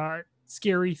or a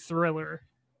scary thriller.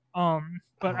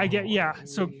 But I get,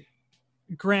 so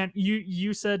Grant,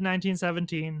 you said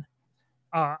 1917.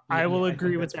 I will I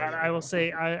agree think with that's where that. you're I will going.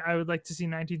 say I would like to see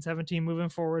 1917 moving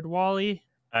forward. Wally.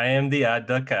 I am the odd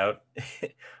duck out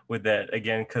with that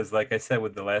again, because like I said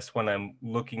with the last one, I'm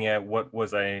looking at what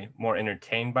was I more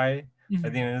entertained by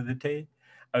at the end of the day.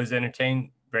 I was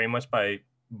entertained very much by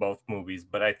both movies,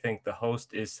 but I think The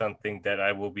Host is something that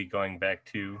I will be going back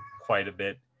to quite a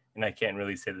bit, and I can't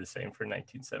really say the same for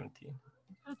 1917.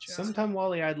 Gotcha. Sometime,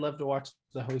 Wally, I'd love to watch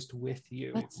The Host with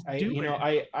you. Let's I do it.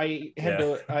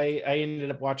 I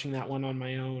ended up watching that one on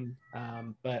my own,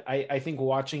 but I think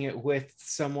watching it with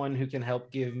someone who can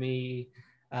help give me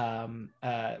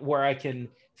where I can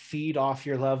feed off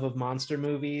your love of monster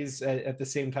movies at the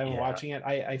same time of watching it.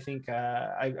 I think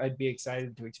I'd be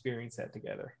excited to experience that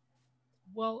together.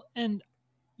 Well, and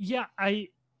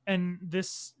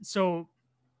so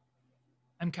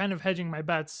I'm kind of hedging my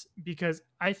bets because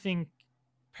I think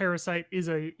Parasite is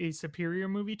a superior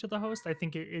movie to The Host. I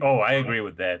think it I agree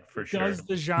with that for sure. does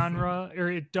the genre, or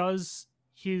it does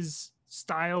his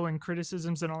style and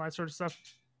criticisms and all that sort of stuff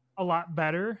a lot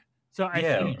better. So I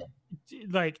think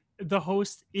like The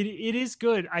Host, it is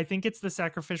good. I think it's the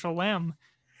sacrificial lamb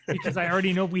because I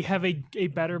already know we have a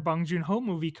better Bong Joon-ho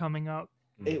movie coming up.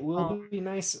 It will be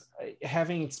nice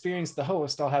having experienced The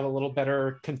Host. I'll have a little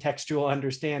better contextual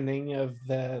understanding of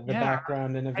the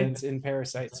background and events in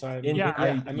Parasite. So I'm excited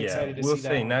to see that. We'll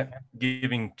say not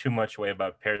giving too much away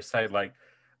about Parasite. Like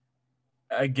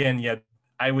again,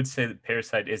 I would say that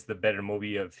Parasite is the better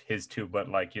movie of his two, but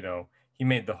like, you know, he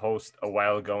made The Host a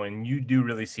while ago, and you do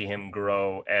really see him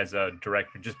grow as a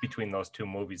director just between those two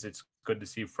movies. It's good to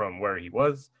see from where he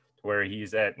was to where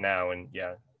he's at now, and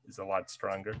is a lot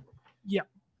stronger.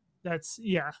 That's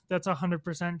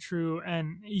 100% true.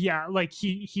 And like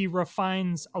he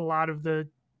refines a lot of the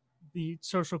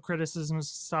social criticism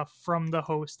stuff from The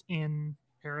Host in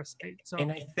Parasite. So,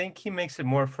 and I think he makes it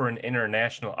more for an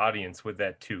international audience with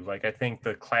that too. Like I think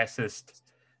the classist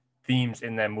themes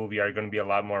in that movie are going to be a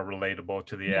lot more relatable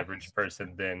to the average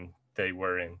person than they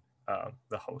were in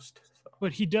The Host. So.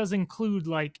 But he does include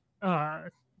like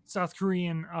South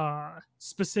Korean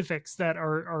specifics that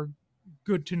are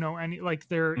good to know, and like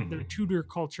their Tudor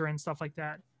culture and stuff like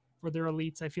that for their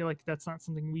elites. I feel like that's not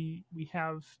something we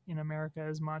have in America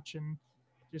as much, and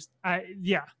just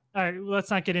let's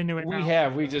not get into it.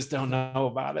 We just don't know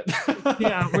about it.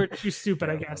 We're too stupid,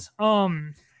 I guess.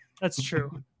 That's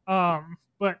true.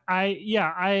 But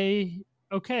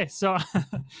okay, so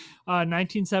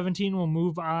 1917 we'll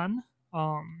move on.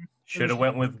 Should have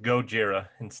went with Gojira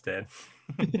instead.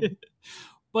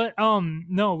 But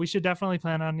no, we should definitely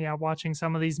plan on watching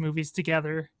some of these movies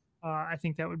together. I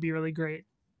think that would be really great.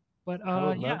 But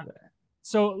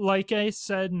so like I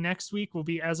said, next week will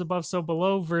be As Above, So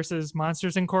Below versus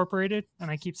Monsters Incorporated.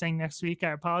 And I keep saying next week,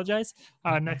 I apologize.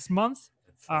 Next month.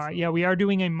 We are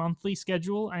doing a monthly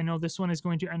schedule. I know this one is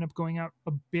going to end up going out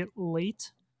a bit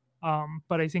late.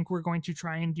 But I think we're going to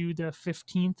try and do the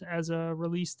 15th as a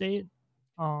release date.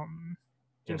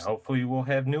 And Just hopefully we'll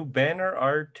have new banner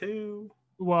art too.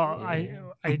 well, Yeah.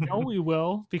 I know we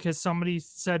will because somebody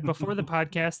said before the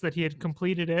podcast that he had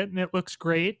completed it and it looks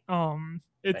great.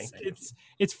 Thank you.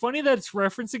 It's funny that it's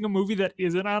referencing a movie that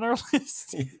isn't on our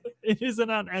list. It isn't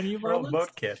on any of our Well, lists.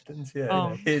 boat captains,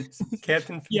 yeah. It's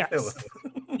Captain Yes. Philip.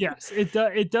 Yes,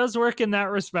 it does work in that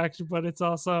respect, but it's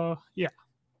also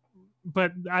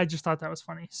but I just thought that was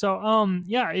funny. So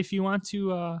yeah, if you want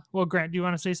to well, Grant, do you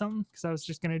want to say something? Because I was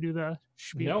just gonna do the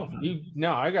spiel.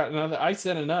 No, I got another. I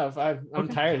said enough. I'm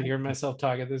Okay. tired of hearing myself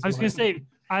talk at this I was point. gonna say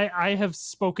I have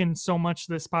spoken so much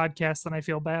this podcast and I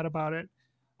feel bad about it.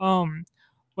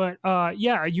 But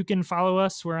yeah, you can follow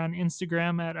us. We're on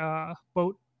Instagram at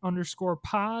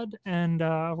boat_pod, and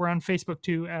we're on Facebook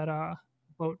too at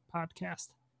boat podcast.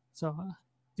 So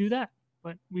do that.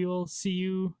 But we will see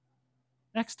you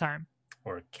next time.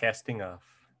 Or casting off.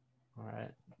 All right.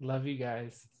 Love you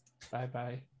guys. Bye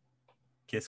bye.